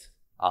time yet.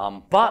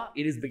 But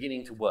it is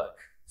beginning to work.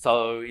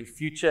 So in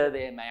future,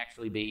 there may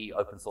actually be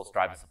open source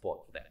driver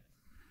support for that.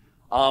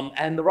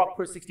 And the Rock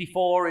Pro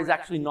 64 is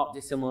actually not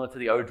dissimilar to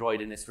the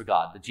Odroid in this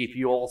regard. The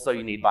GPU also,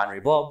 you need binary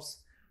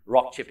blobs.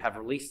 Rockchip have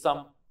released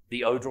some.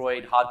 The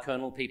Odroid hard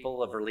kernel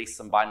people have released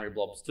some binary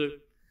blobs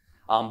too.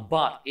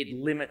 But it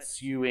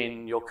limits you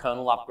in your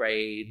kernel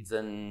upgrades,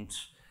 and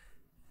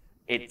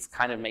it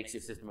kind of makes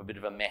your system a bit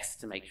of a mess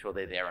to make sure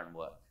they're there and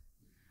work.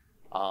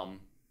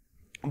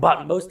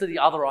 But most of the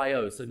other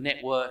I/O, so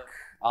network,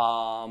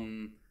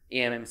 eMMC,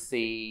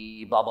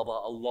 blah, blah,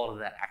 blah, a lot of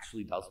that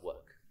actually does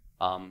work.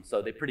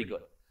 So they're pretty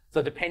good.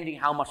 So depending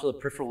how much of the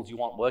peripherals you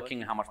want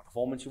working and how much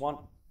performance you want,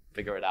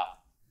 figure it out.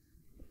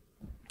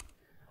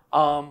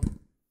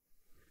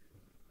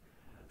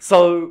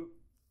 So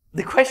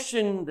the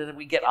question that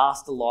we get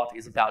asked a lot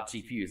is about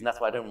GPUs, and that's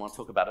why I don't want to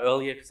talk about it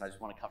earlier, because I just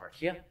want to cover it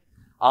here.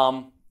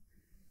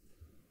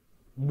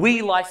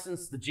 We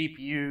license the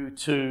GPU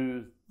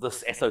to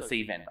this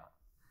SoC vendor.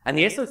 And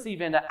the SoC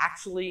vendor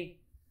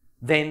actually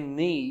then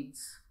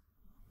needs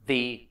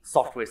the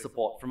software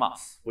support from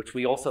us, which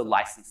we also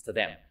license to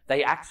them.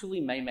 They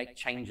actually may make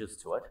changes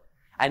to it,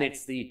 and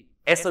it's the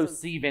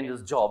SoC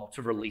vendor's job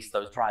to release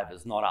those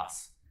drivers, not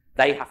us.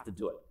 They have to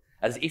do it.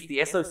 As if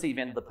the SoC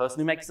vendor, the person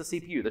who makes the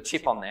CPU, the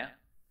chip on there,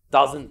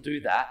 doesn't do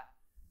that,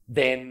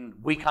 then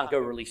we can't go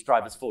release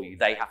drivers for you.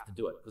 They have to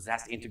do it because it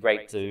has to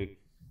integrate to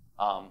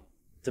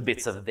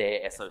bits of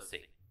their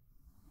SoC.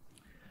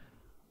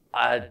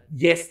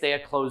 Yes, they are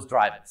closed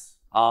drivers.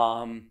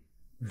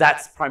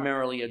 That's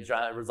primarily a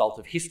result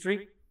of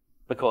history,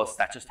 because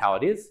that's just how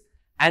it is,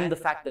 and the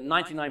fact that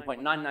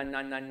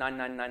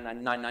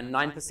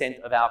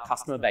 99.999999999% of our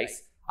customer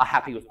base are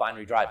happy with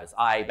binary drivers,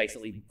 i.e.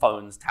 basically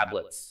phones,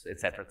 tablets,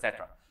 etc.,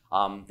 etc.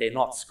 They're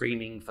not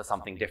screaming for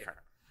something different.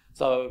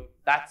 So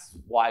that's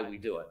why we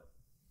do it.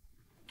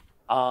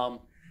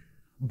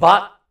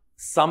 But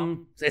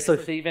some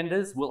SoC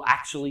vendors will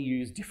actually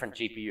use different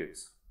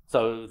GPUs.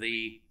 So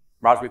the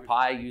Raspberry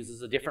Pi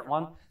uses a different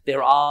one.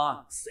 There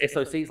are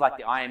SoCs like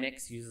the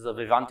IMX uses a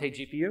Vivante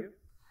GPU,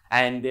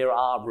 and there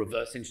are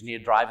reverse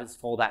engineered drivers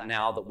for that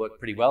now that work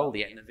pretty well,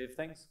 the Etnaviv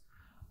things.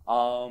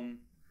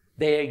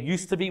 There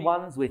used to be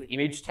ones with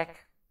image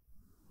tech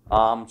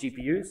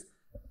GPUs.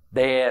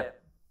 There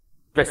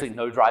basically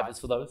no drivers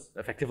for those,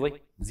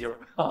 effectively, zero,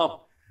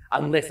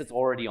 unless it's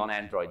already on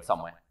Android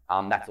somewhere.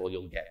 That's all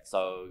you'll get,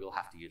 so you'll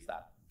have to use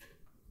that.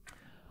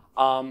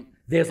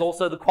 There's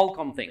also the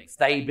Qualcomm things.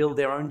 They build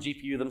their own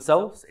GPU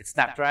themselves. It's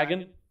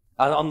Snapdragon,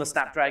 on the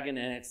Snapdragon,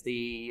 and it's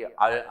the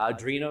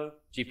Adreno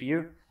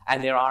GPU.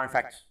 And there are, in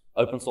fact,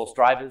 open source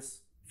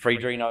drivers,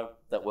 Freedreno,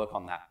 that work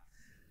on that.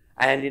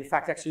 And in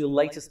fact, actually, the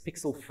latest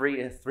Pixel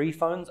 3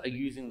 phones are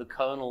using the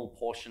kernel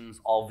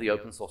portions of the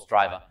open source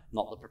driver,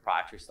 not the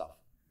proprietary stuff.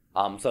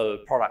 So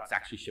products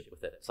actually ship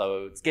with it.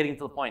 So it's getting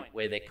to the point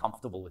where they're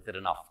comfortable with it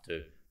enough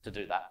to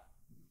do that.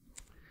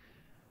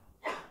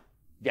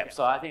 Yeah,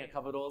 so I think I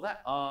covered all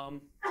that.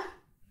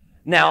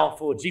 Now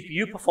for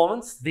GPU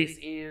performance, this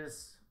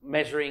is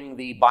measuring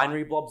the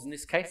binary blobs in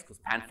this case, because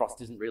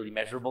Panfrost isn't really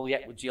measurable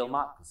yet with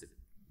GLMark because it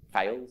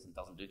fails and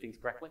doesn't do things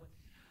correctly.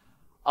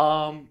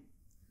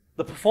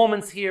 The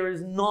performance here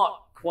is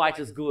not quite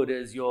as good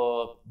as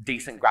your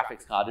decent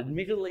graphics card.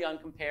 Admittedly, I'm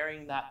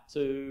comparing that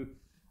to,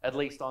 at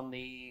least on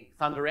the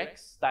Thunder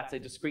X, that's a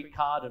discrete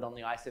card, and on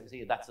the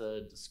i7, that's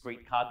a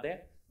discrete card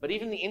there. But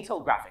even the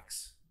Intel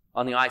graphics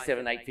on the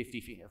i7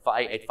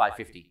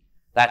 8550,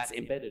 that's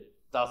embedded,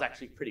 does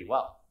actually pretty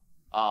well,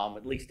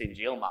 at least in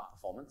GLMark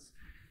performance.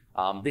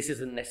 This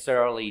isn't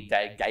necessarily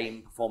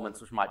game performance,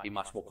 which might be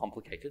much more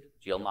complicated.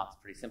 GLMark's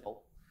pretty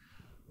simple.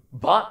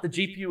 But the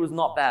GPU is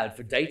not bad.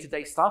 For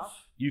day-to-day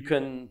stuff, you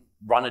can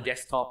run a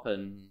desktop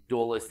and do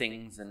all those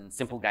things, and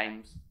simple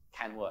games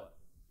can work.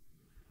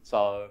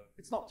 So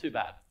it's not too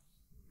bad.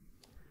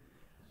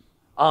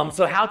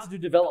 So how to do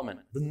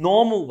development? The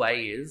normal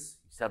way is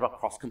you set up a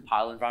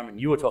cross-compile environment.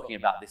 You were talking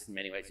about this in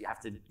many ways. You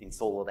have to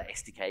install all the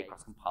SDK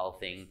cross-compile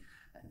thing,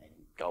 and then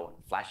go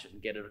and flash it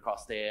and get it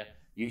across there.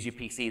 Use your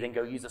PC, then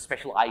go use a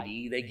special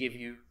IDE they give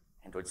you,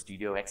 Android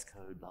Studio,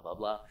 Xcode, blah, blah,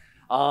 blah,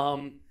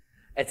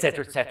 et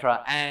cetera, et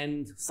cetera.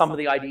 And some of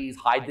the IDEs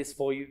hide this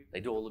for you. They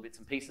do all the bits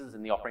and pieces,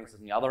 and the operating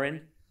system on the other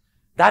end.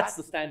 That's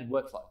the standard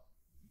workflow.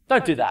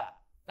 Don't do that.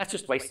 That's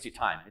just wastes your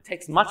time. It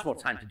takes much more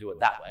time to do it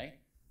that way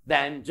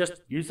than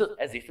just use it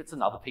as if it's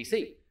another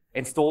PC.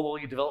 Install all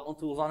your development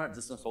tools on it,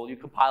 just install your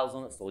compiles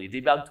on it, install your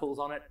debug tools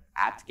on it,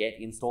 apt-get,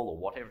 install, or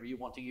whatever you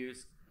want to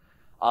use.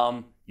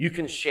 You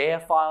can share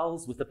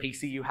files with the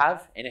PC you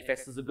have.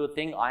 NFS is a good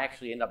thing. I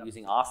actually end up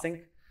using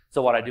rsync.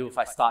 So what I do if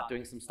I start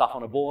doing some stuff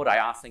on a board, I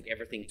rsync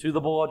everything to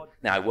the board.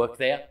 Now I work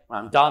there. When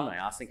I'm done, I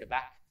rsync it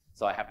back.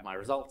 So I have my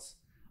results.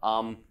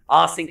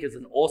 Rsync is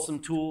an awesome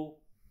tool.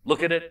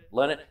 Look at it,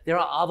 learn it. There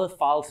are other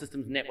file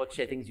systems, network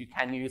share things you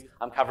can use.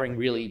 I'm covering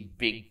really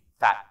big,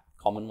 fat,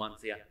 common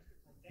ones here.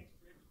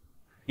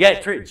 Yeah,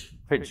 Tridge,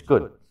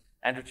 good.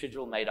 Andrew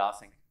Tridgell made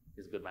rsync.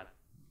 He's a good man.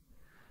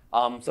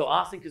 So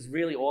rsync is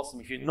really awesome.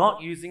 If you're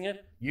not using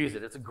it, use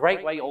it. It's a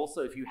great way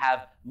also if you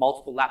have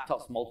multiple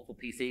laptops, multiple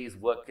PCs,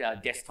 work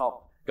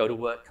desktop, go to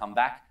work, come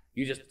back.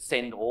 You just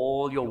send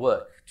all your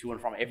work to and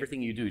from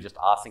everything you do, just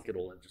rsync it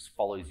all, and it just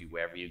follows you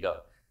wherever you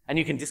go. And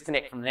you can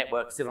disconnect from the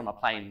network, sit on a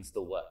plane, and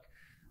still work.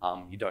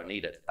 You don't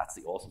need it. That's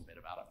the awesome bit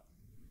about it.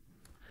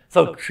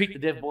 So treat the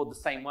dev board the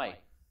same way.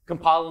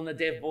 Compile on the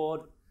dev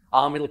board.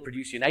 It'll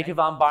produce your native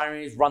ARM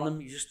binaries, run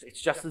them.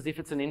 It's just as if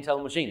it's an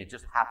Intel machine. It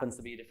just happens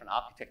to be a different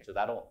architecture,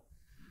 that's all.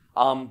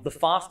 The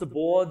faster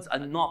boards are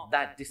not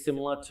that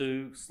dissimilar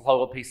to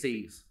slower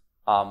PCs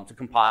to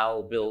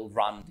compile, build,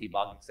 run,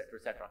 debug, etc.,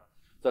 etc.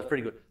 So it's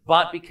pretty good.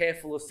 But be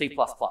careful of C++.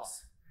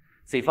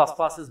 C++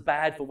 is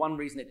bad for one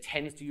reason. It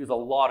tends to use a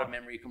lot of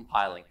memory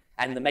compiling.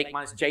 And the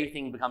make-j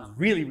thing becomes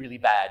really, really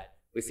bad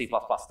with C++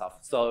 stuff.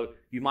 So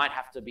you might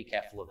have to be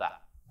careful of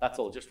that. That's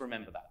all. Just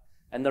remember that.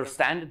 And there are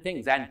standard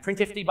things. And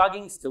printf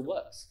debugging still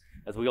works,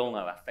 as we all know,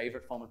 our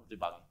favorite form of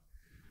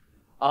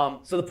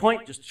debugging. So the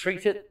point, just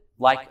treat it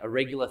like a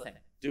regular thing.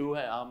 Do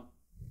a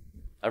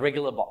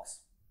regular box,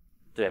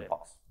 dev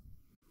box.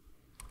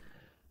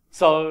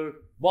 So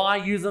why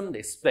use them?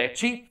 They're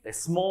cheap, they're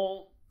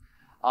small,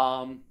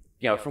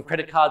 from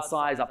credit card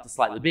size up to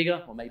slightly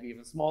bigger, or maybe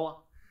even smaller.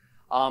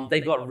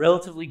 They've got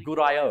relatively good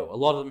I/O. A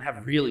lot of them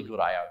have really good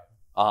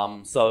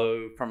I/O.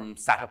 So from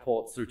SATA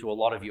ports through to a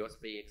lot of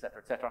USB, et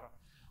cetera, et cetera.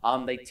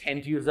 They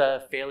tend to use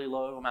a fairly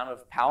low amount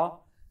of power.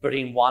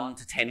 between 1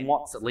 to 10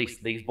 watts, at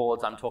least these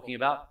boards I'm talking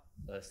about,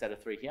 the set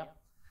of 3 here.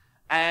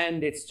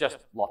 And it's just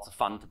lots of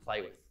fun to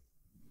play with.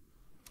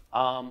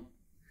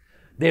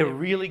 They're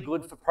really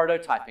good for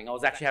prototyping. I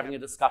was actually having a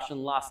discussion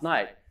last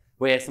night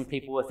where some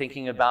people were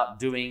thinking about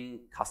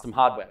doing custom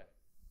hardware.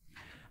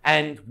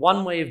 And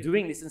one way of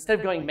doing this, instead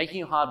of making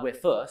your hardware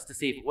first to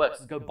see if it works,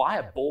 is go buy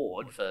a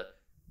board for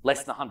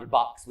less than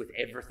 $100 with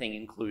everything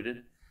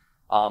included,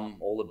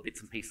 all the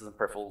bits and pieces and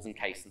peripherals and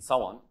case and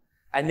so on.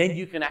 And then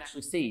you can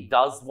actually see,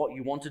 does what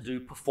you want to do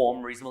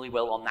perform reasonably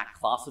well on that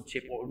class of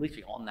chip or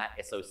literally on that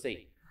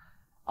SoC?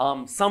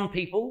 Some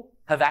people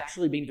have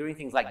actually been doing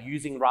things like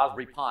using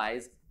Raspberry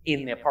Pis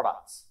in their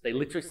products. They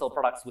literally sell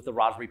products with a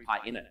Raspberry Pi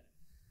in it.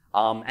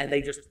 And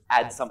they just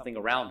add something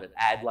around it.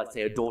 Add, like,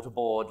 say, a daughter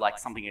board, like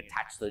something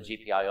attached to the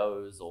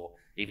GPIOs or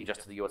even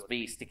just to the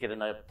USB, stick it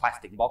in a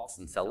plastic box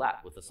and sell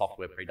that with the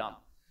software pre-done.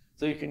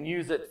 So you can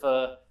use it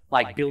for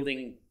like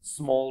building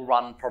small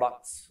run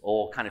products,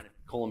 or kind of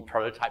call them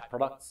prototype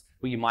products,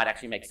 where you might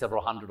actually make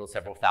several hundred or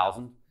several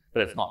thousand,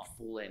 but it's not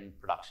full end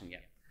production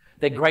yet.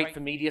 They're great for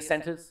media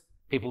centers.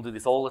 People do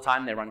this all the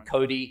time. They run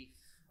Kodi,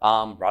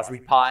 Raspberry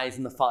Pis,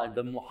 and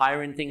the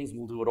higher end things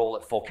will do it all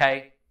at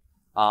 4K.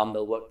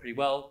 They'll work pretty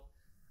well.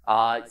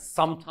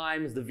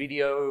 Sometimes the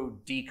video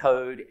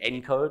decode,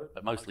 encode,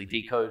 but mostly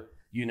decode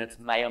units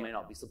may or may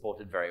not be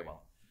supported very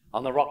well.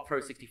 On the Rock Pro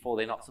 64,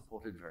 they're not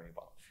supported very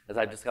well. As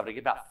I've discovered, they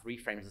get about 3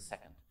 frames a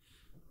second.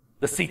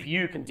 The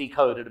CPU can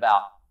decode at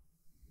about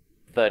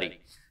 30.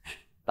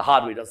 The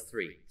hardware does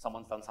 3.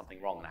 Someone's done something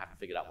wrong and I haven't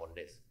figured out what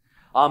it is.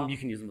 You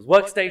can use them as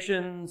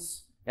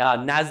workstations,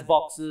 NAS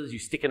boxes, you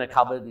stick in a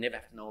cupboard and never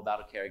have to know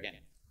about it, care again.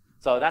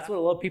 So that's what a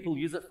lot of people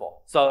use it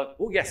for. So,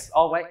 oh yes,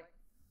 oh wait.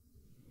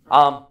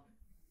 So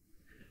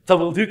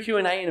we'll do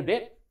Q&A in a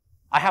bit.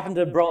 I happen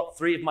to have brought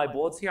 3 of my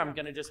boards here. I'm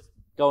going to just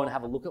go and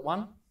have a look at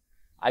one.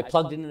 I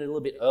plugged in a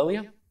little bit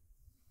earlier.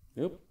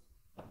 Oop.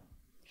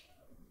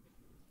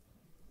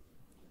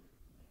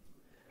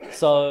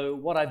 So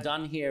what I've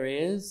done here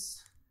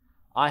is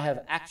I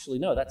have actually,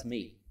 no, that's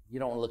me. You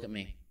don't want to look at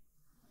me.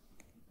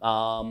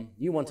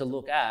 You want to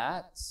look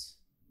at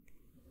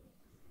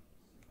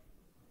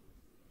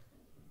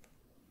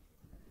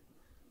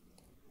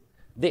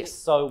this.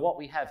 So what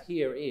we have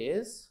here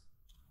is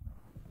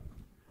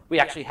we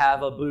actually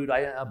have a board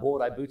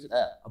I booted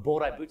a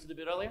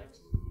bit earlier.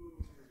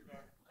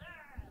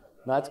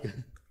 No, that's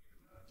good.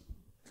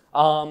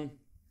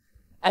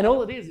 And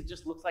all it is, it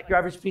just looks like your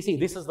average PC.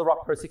 This is the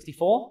Rock Pro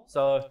 64.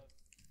 So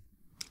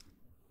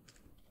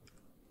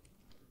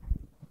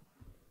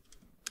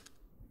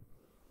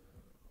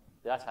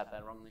did I type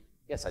that wrongly?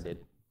 Yes, I did.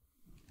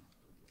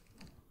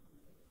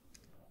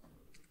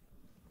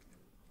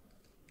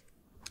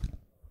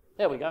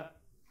 There we go.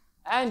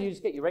 And you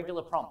just get your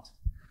regular prompt.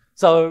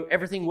 So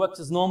everything works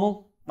as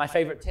normal. My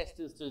favorite test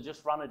is to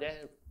just run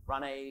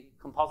a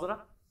compositor,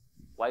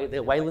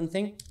 the Wayland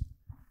thing.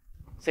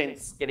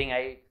 Since getting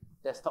a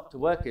desktop to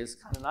work is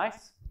kind of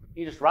nice,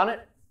 you just run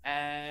it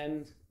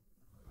and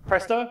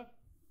presto,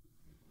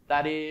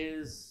 that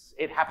is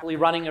it happily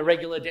running a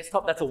regular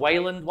desktop. That's a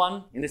Wayland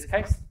one in this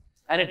case,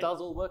 and it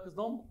does all work as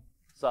normal.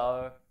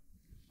 So,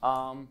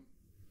 wow,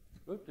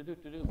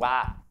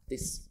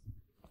 this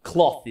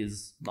cloth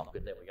is not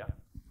good. There we go.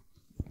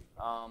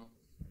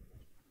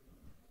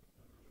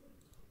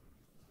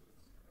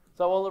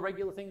 So all the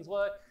regular things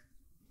work.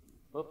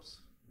 Whoops.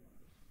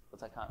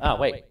 What's I can't? Oh,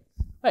 wait.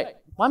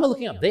 Why am I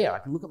looking up there? I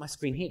can look at my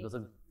screen here because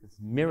it's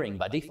mirroring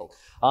by default.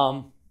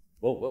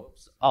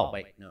 Whoops. Oh,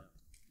 wait, no.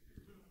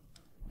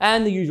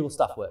 And the usual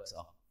stuff works.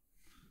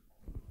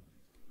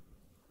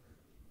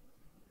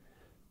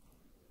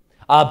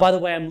 By the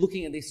way, I'm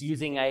looking at this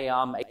using a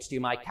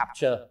HDMI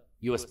capture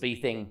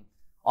USB thing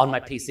on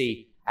my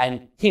PC.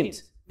 And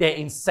hint, they're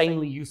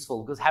insanely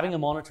useful because having a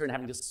monitor and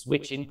having to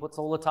switch inputs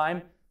all the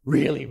time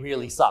really,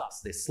 really sucks.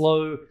 They're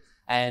slow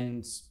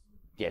and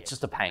yeah, it's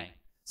just a pain.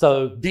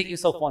 So get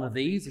yourself one of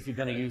these if you're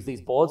going to use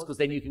these boards, because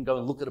then you can go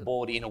and look at a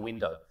board in a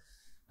window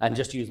and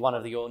just use one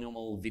of your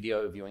normal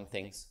video viewing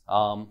things.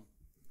 Let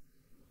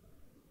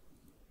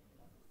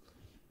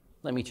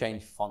me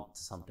change font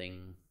to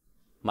something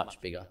much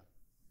bigger.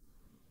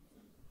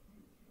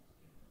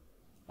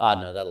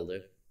 No, that'll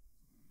do.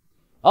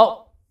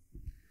 Oh,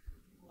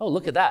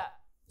 look at that.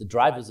 The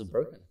drivers are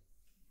broken.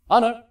 Oh,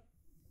 no.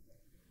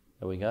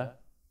 There we go.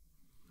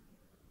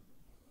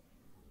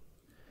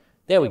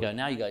 There we go.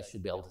 Now you guys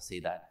should be able to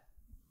see that.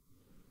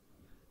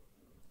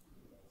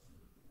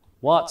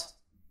 What?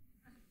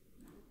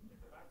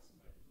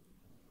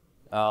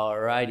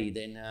 Alrighty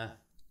then.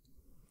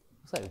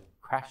 Looks like it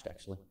crashed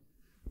actually.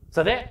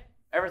 So there,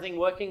 everything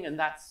working, and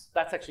that's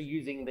actually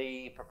using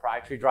the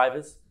proprietary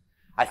drivers.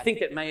 I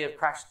think it may have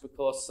crashed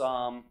because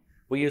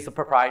we use the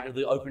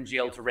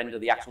OpenGL to render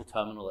the actual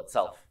terminal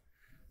itself.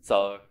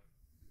 So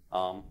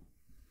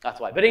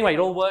that's why. But anyway, it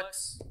all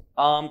works.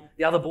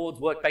 The other boards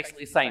work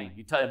basically the same.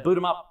 You boot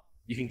them up,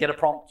 you can get a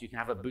prompt, you can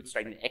have it boot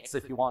straight into X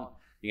if you want,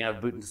 you can have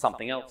it boot into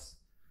something else.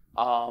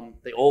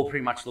 They all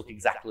pretty much look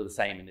exactly the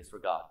same in this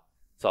regard.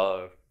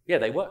 So yeah,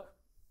 they work.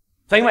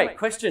 So anyway,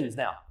 questions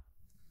now.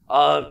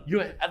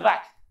 You at the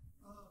back.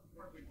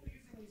 Are people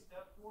using these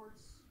dev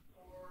boards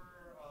for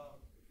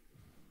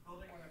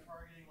building when they're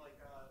targeting like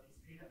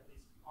these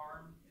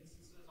ARM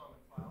instances on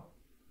the cloud?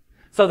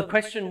 So the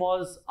question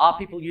was, are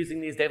people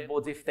using these dev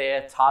boards if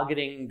they're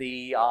targeting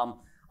the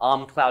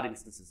ARM cloud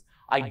instances?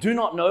 I do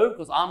not know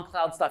because ARM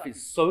cloud stuff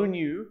is so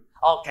new.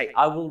 Okay,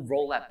 I will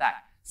roll that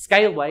back.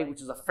 Scaleway,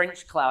 which is a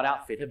French cloud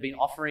outfit, have been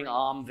offering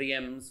ARM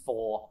VMs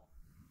for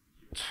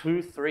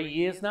 2-3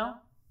 years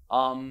now,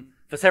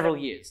 for several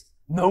years.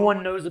 No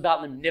one knows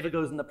about them, never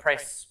goes in the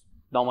press,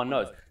 no one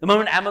knows. The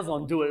moment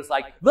Amazon do it, it's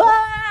like,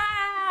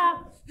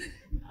 ah!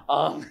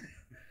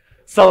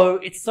 So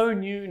it's so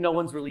new, no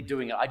one's really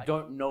doing it. I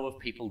don't know of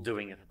people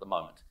doing it at the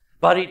moment.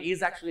 But it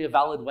is actually a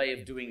valid way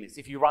of doing this.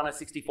 If you run a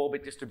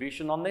 64-bit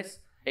distribution on this,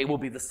 it will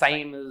be the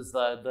same as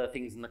the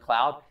things in the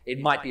cloud. It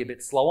might be a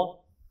bit slower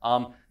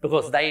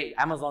because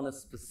Amazon has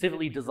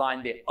specifically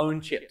designed their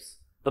own chips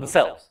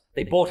themselves.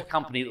 They bought a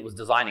company that was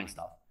designing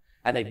stuff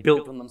and they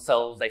built them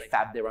themselves. They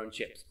fabbed their own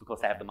chips because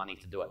they have the money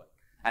to do it.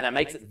 And that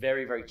makes it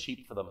very, very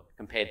cheap for them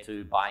compared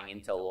to buying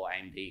Intel or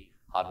AMD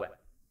hardware.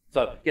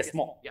 So yes,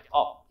 more. Yeah.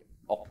 Oh,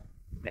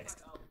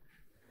 next.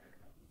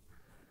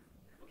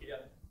 Okay,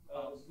 yeah.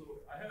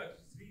 So I have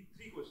actually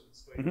three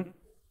questions for you. Mm-hmm.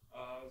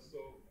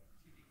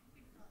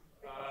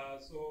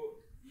 So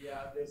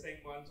yeah, they're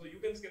saying one. So you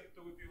can skip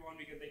two if you want.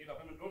 We can take it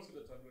up, and don't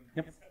skip the third one.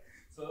 Yep.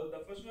 So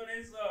the first one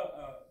is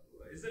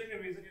there any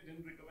reason you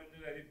didn't recommend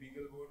any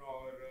BeagleBone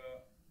or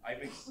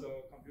iMix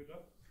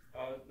computer?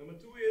 Number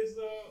two is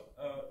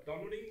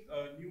downloading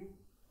new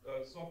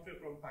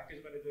software from package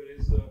manager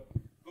is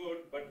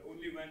good, but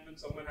only when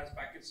someone has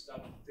packaged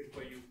that thing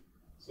for you.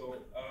 So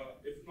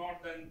if not,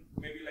 then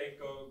maybe like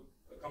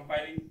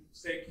compiling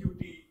say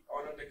Qt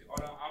on an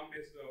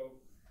ARM-based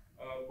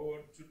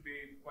board should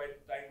be quite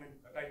time and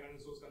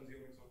resource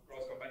consuming. So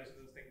cross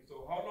comparison is thing.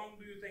 So how long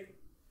do you think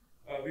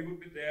we would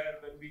be there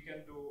when we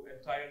can do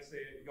entire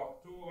say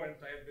Yocto or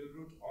entire build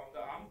root on the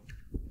ARM?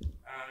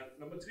 And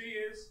number three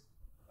is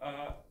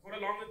for a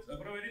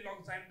very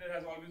long time there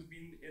has always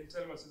been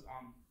Intel versus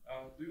ARM.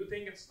 Do you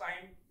think it's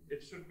time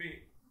it should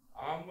be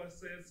ARM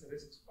versus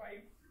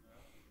RISC-V?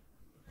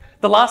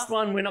 The last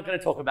one we're not going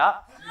to talk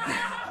about.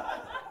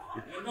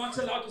 You're not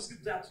allowed to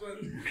skip that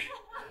one.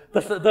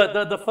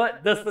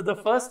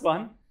 The first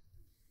one.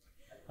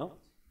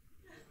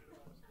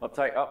 Oh,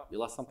 sorry. Oh, you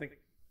lost something.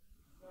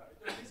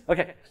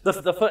 Okay.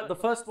 The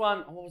first one.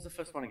 What was the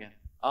first one again?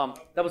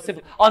 That was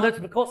simple. Oh, no, it's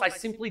because I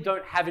simply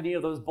don't have any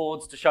of those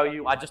boards to show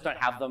you. I just don't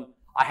have them.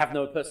 I have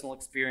no personal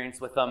experience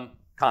with them.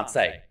 Can't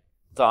say.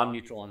 So I'm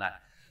neutral on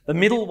that. The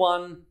middle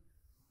one,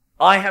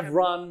 I have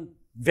run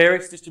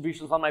various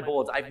distributions on my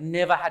boards. I've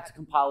never had to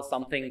compile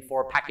something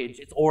for a package.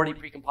 It's already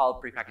pre-compiled,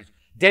 pre-packaged.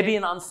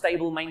 Debian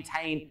Unstable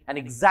maintain an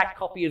exact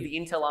copy of the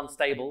Intel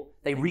Unstable.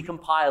 They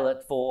recompile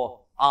it for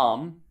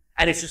ARM,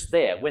 and it's just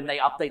there. When they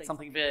update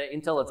something for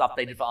Intel, it's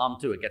updated for ARM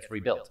too. It gets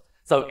rebuilt.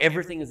 So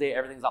everything is there.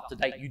 Everything's up to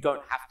date. You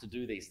don't have to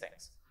do these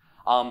things.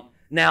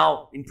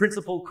 Now, in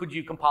principle, could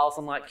you compile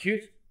something like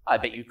Qt? I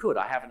bet you could.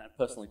 I haven't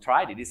personally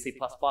tried. It is C++,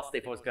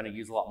 therefore it's going to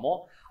use a lot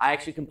more. I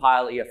actually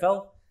compile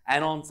EFL.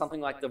 And on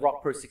something like the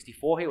Rock Pro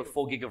 64 here with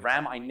 4 gig of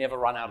RAM, I never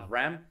run out of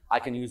RAM. I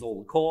can use all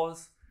the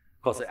cores.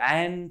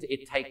 And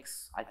it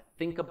takes, I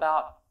think,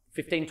 about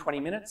 15, 20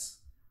 minutes.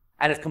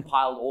 And it's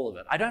compiled all of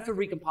it. I don't have to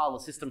recompile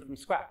the system from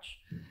scratch.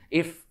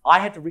 If I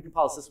had to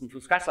recompile a system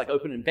from scratch, like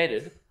Open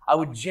Embedded, I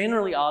would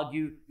generally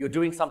argue you're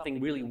doing something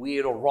really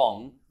weird or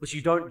wrong, which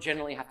you don't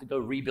generally have to go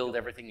rebuild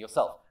everything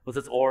yourself, because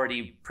it's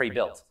already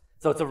pre-built.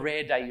 So it's a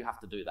rare day you have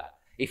to do that.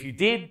 If you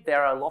did,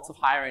 there are lots of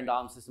higher-end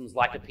ARM systems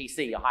like a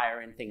PC, a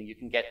higher-end thing you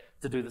can get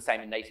to do the same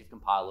in native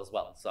compile as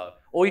well. So,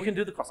 or you can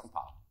do the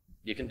cross-compile.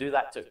 You can do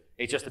that too.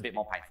 It's just a bit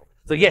more painful.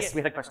 So yes,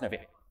 we had a question over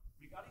here.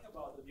 Regarding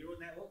about the neural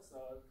networks,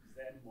 is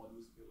there any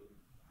modules built?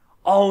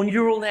 Oh,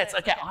 neural nets.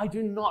 Okay, I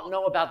do not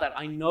know about that.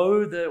 I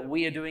know that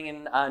we are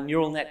doing a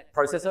neural net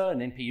processor, an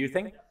NPU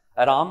thing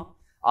at ARM.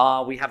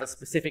 We have a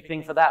specific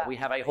thing for that. We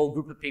have a whole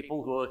group of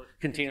people who are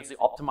continuously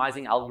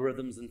optimizing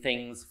algorithms and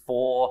things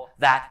for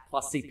that,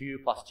 plus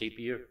CPU, plus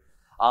GPU.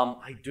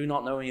 I do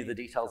not know any of the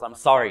details. I'm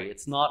sorry.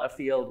 It's not a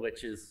field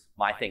which is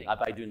my thing.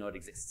 I do know it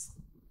exists.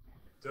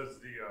 Does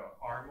the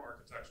ARM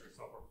architecture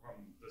suffer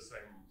from the same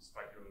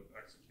speculative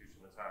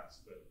execution attacks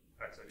that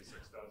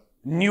x86 does?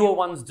 Newer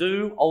ones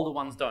do, older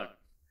ones don't.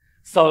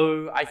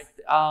 So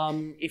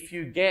if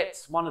you get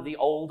one of the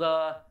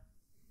older,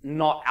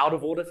 not out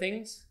of order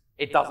things,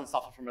 it doesn't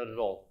suffer from it at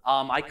all.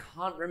 I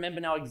can't remember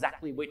now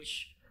exactly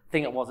which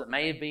thing it was. It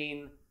may have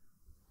been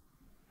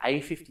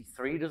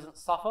A53 doesn't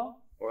suffer,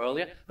 or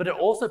earlier, but it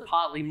also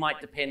partly might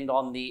depend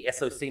on the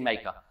SoC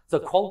maker. So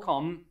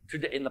Qualcomm,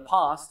 in the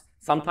past,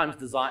 sometimes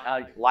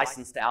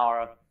licensed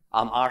our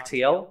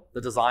RTL,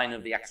 the design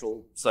of the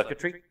actual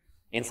circuitry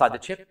inside the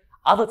chip.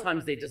 Other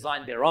times they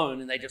designed their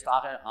own and they just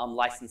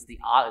licensed the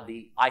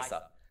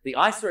ISA. The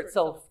ISA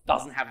itself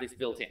doesn't have this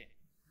built in.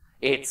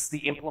 It's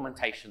the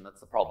implementation that's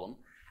the problem.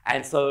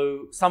 And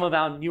so some of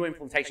our new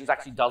implementations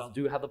actually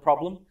do have the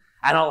problem.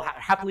 And I'll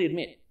happily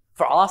admit,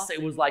 for us,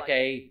 it was like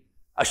a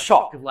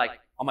shock of like,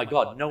 oh my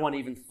God, no one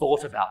even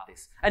thought about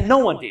this. And no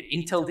one did.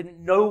 Intel didn't.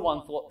 No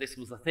one thought this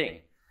was a thing.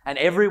 And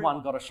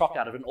everyone got a shock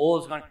out of it. And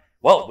all is going,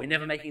 well, we're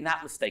never making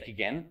that mistake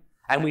again.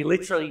 And we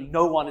literally,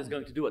 no one is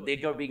going to do it. They're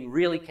going to be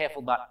really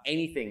careful about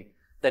anything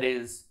that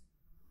is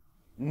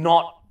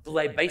not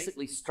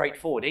basically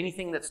straightforward.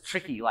 Anything that's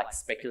tricky, like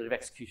speculative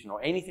execution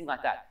or anything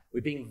like that,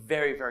 we're being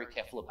very, very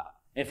careful about.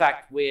 In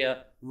fact, we're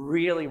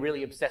really,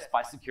 really obsessed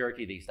by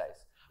security these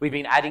days. We've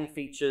been adding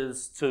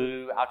features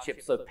to our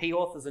chips. So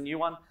pauth is a new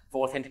one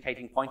for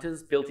authenticating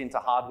pointers built into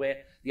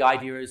hardware. The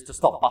idea is to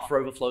stop buffer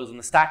overflows in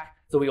the stack.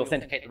 So we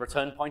authenticate the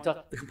return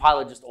pointer. The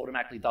compiler just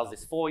automatically does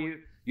this for you.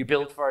 You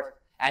build for it.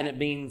 And it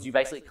means you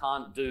basically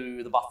can't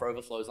do the buffer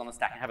overflows on the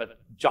stack and have it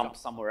jump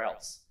somewhere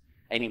else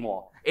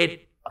anymore.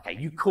 Okay,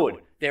 you could.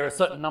 There are a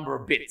certain number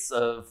of bits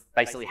of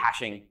basically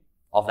hashing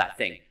of that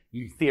thing.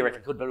 You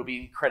theoretically could, but it'll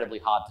be incredibly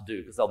hard to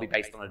do because they'll be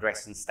based on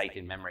address and state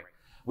in memory.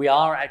 We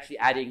are actually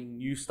adding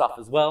new stuff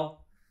as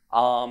well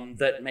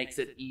that makes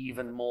it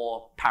even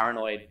more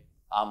paranoid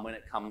when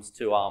it comes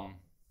to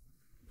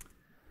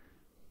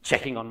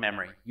checking on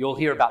memory. You'll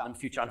hear about them in the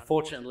future.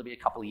 Unfortunately, it'll be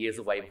a couple of years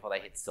away before they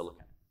hit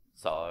silicon.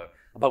 So,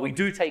 but we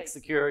do take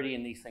security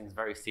in these things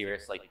very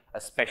seriously,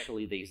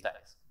 especially these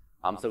days.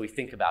 So we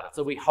think about it.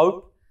 So we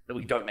hope that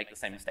we don't make the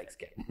same mistakes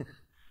again.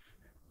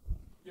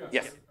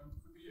 Yes. So,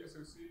 for the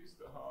SoCs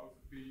that have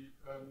the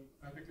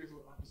big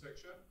little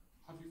architecture,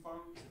 have you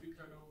found the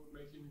kernel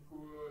making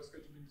poor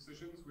scheduling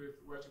decisions with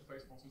where to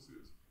place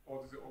processes,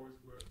 or does it always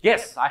work?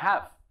 Yes, I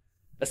have.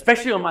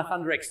 Especially on my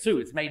Thunder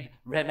X2, it's made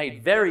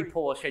very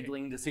poor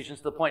scheduling decisions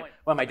to the point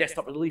where my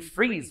desktop will literally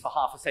freeze for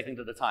half a second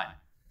at a time.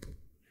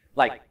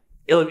 Like,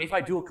 if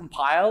I do a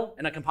compile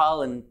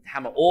and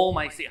hammer all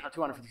my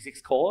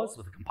 256 cores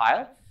with a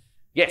compile,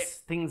 yes,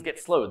 things get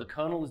slow. The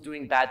kernel is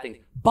doing bad things.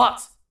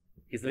 But,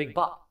 here's the big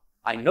but.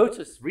 I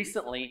noticed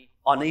recently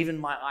on even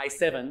my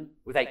i7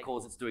 with 8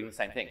 cores, it's doing the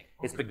same thing.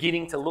 It's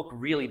beginning to look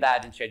really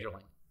bad in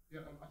scheduling.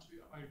 Yeah, actually,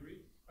 I agree.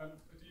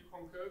 Do you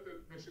concur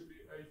that there should be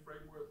a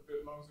framework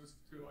that allows us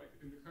to, like,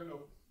 in the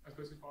kernel,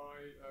 specify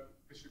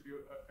there should be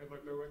a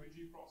like low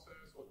energy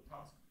process or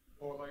task,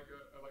 or like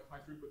a like high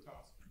throughput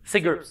task? C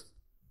groups.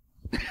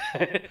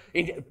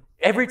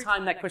 Every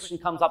time that question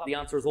comes up, the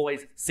answer is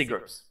always C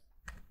groups.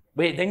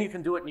 Then you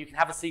can do it, and you can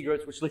have a C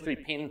groups which literally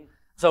pin.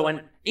 So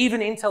when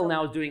even Intel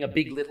now is doing a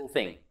big little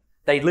thing.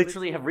 They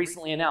literally have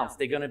recently announced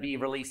they're going to be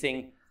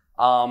releasing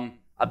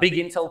a big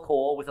Intel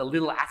core with a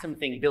little Atom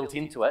thing built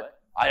into it.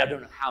 I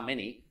don't know how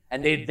many.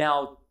 And they're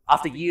now,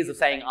 after years of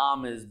saying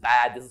ARM is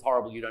bad, this is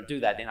horrible, you don't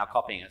do that, they're now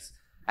copying us.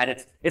 And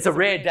it's a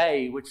rare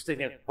day which they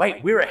think,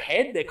 wait, we're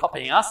ahead? They're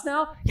copying us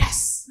now?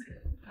 Yes!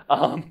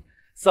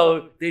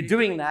 So they're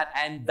doing that,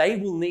 and they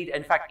will need,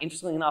 in fact,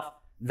 interestingly enough,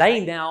 they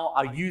now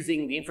are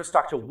using the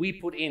infrastructure we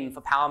put in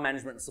for power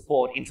management and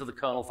support into the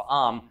kernel for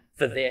ARM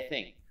for their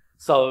thing.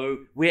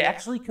 So we're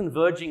actually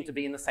converging to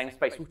be in the same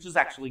space, which is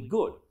actually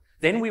good.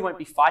 Then we won't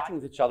be fighting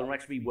with each other, we'll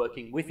actually be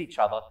working with each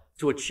other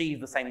to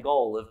achieve the same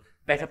goal of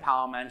better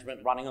power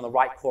management, running on the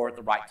right core at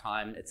the right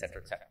time, et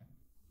cetera, et cetera.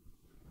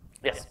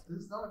 Yes?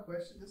 This is not a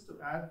question, just to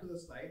add to the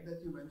slide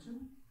that you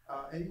mentioned.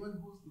 Anyone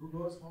who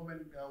goes home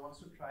and wants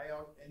to try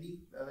out any,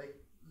 like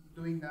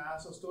doing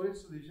NAS or storage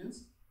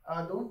solutions,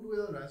 don't do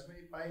it on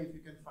Raspberry Pi. If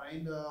you can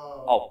find a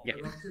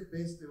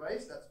Rockchip-based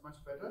device, that's much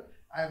better.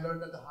 I've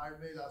learned that the hard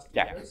way last 2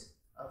 years.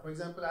 For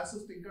example,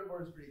 Asus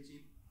Tinkerboard is pretty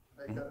cheap.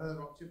 Like that other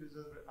Rockchip is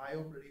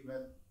I/O pretty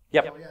well.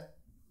 Yep. So yeah,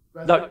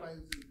 Raspberry Pi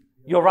is,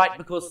 you're right,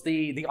 because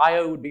the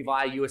I/O would be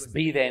via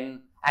USB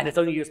then, and it's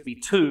only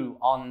USB 2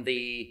 on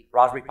the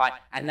Raspberry Pi,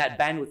 and that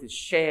bandwidth is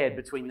shared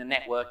between the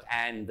network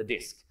and the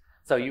disk.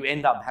 So you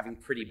end up having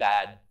pretty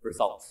bad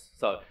results.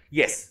 So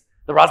yes,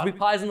 the Raspberry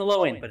Pi is in the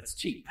low end, but it's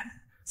cheap.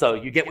 So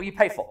you get what you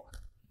pay for.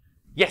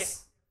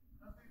 Yes?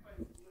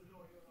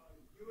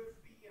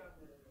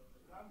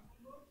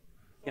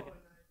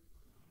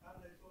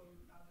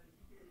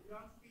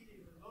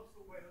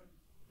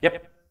 Yep.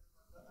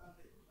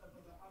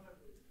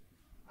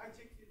 I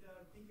checked the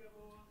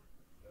Tinkerboard,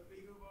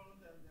 Beagleboard,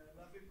 and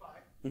Raspberry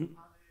Pi, Mm-hmm.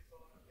 and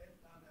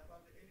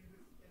about the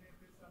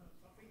NFS and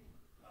something,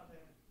 and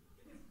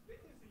it is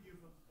better to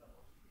use on stuff.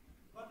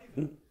 But if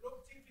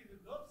Rockchip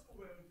is not so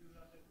well to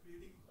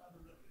building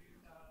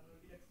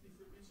React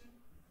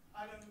distribution,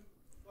 I am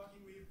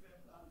working with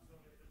them and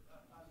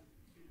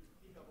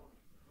Tinkerboard.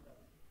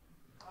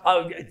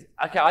 Oh,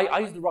 okay. I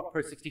use the Rock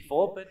Pro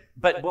 64,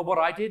 but what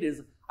I did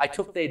is I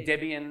took their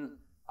Debian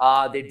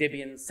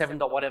 7.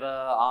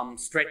 Whatever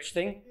stretch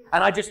thing,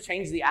 and I just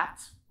changed the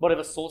apt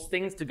whatever source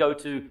things to go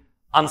to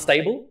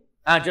unstable,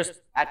 and I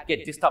just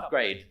get dist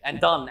upgrade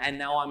and done. And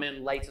now I'm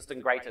in latest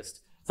and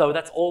greatest. So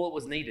that's all it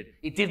was needed.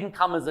 It didn't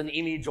come as an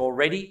image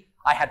already.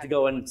 I had to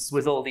go and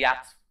swizzle the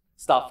apt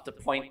stuff to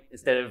point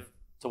instead of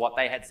to what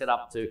they had set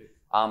up to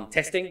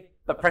testing.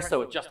 But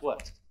presto, it just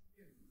worked.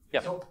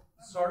 Yeah. So,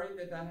 sorry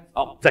that I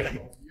have to thank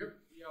you. here.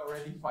 We are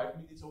already 5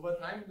 minutes over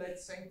time.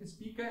 Let's thank the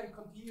speaker and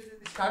continue the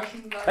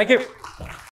discussion. Thank you.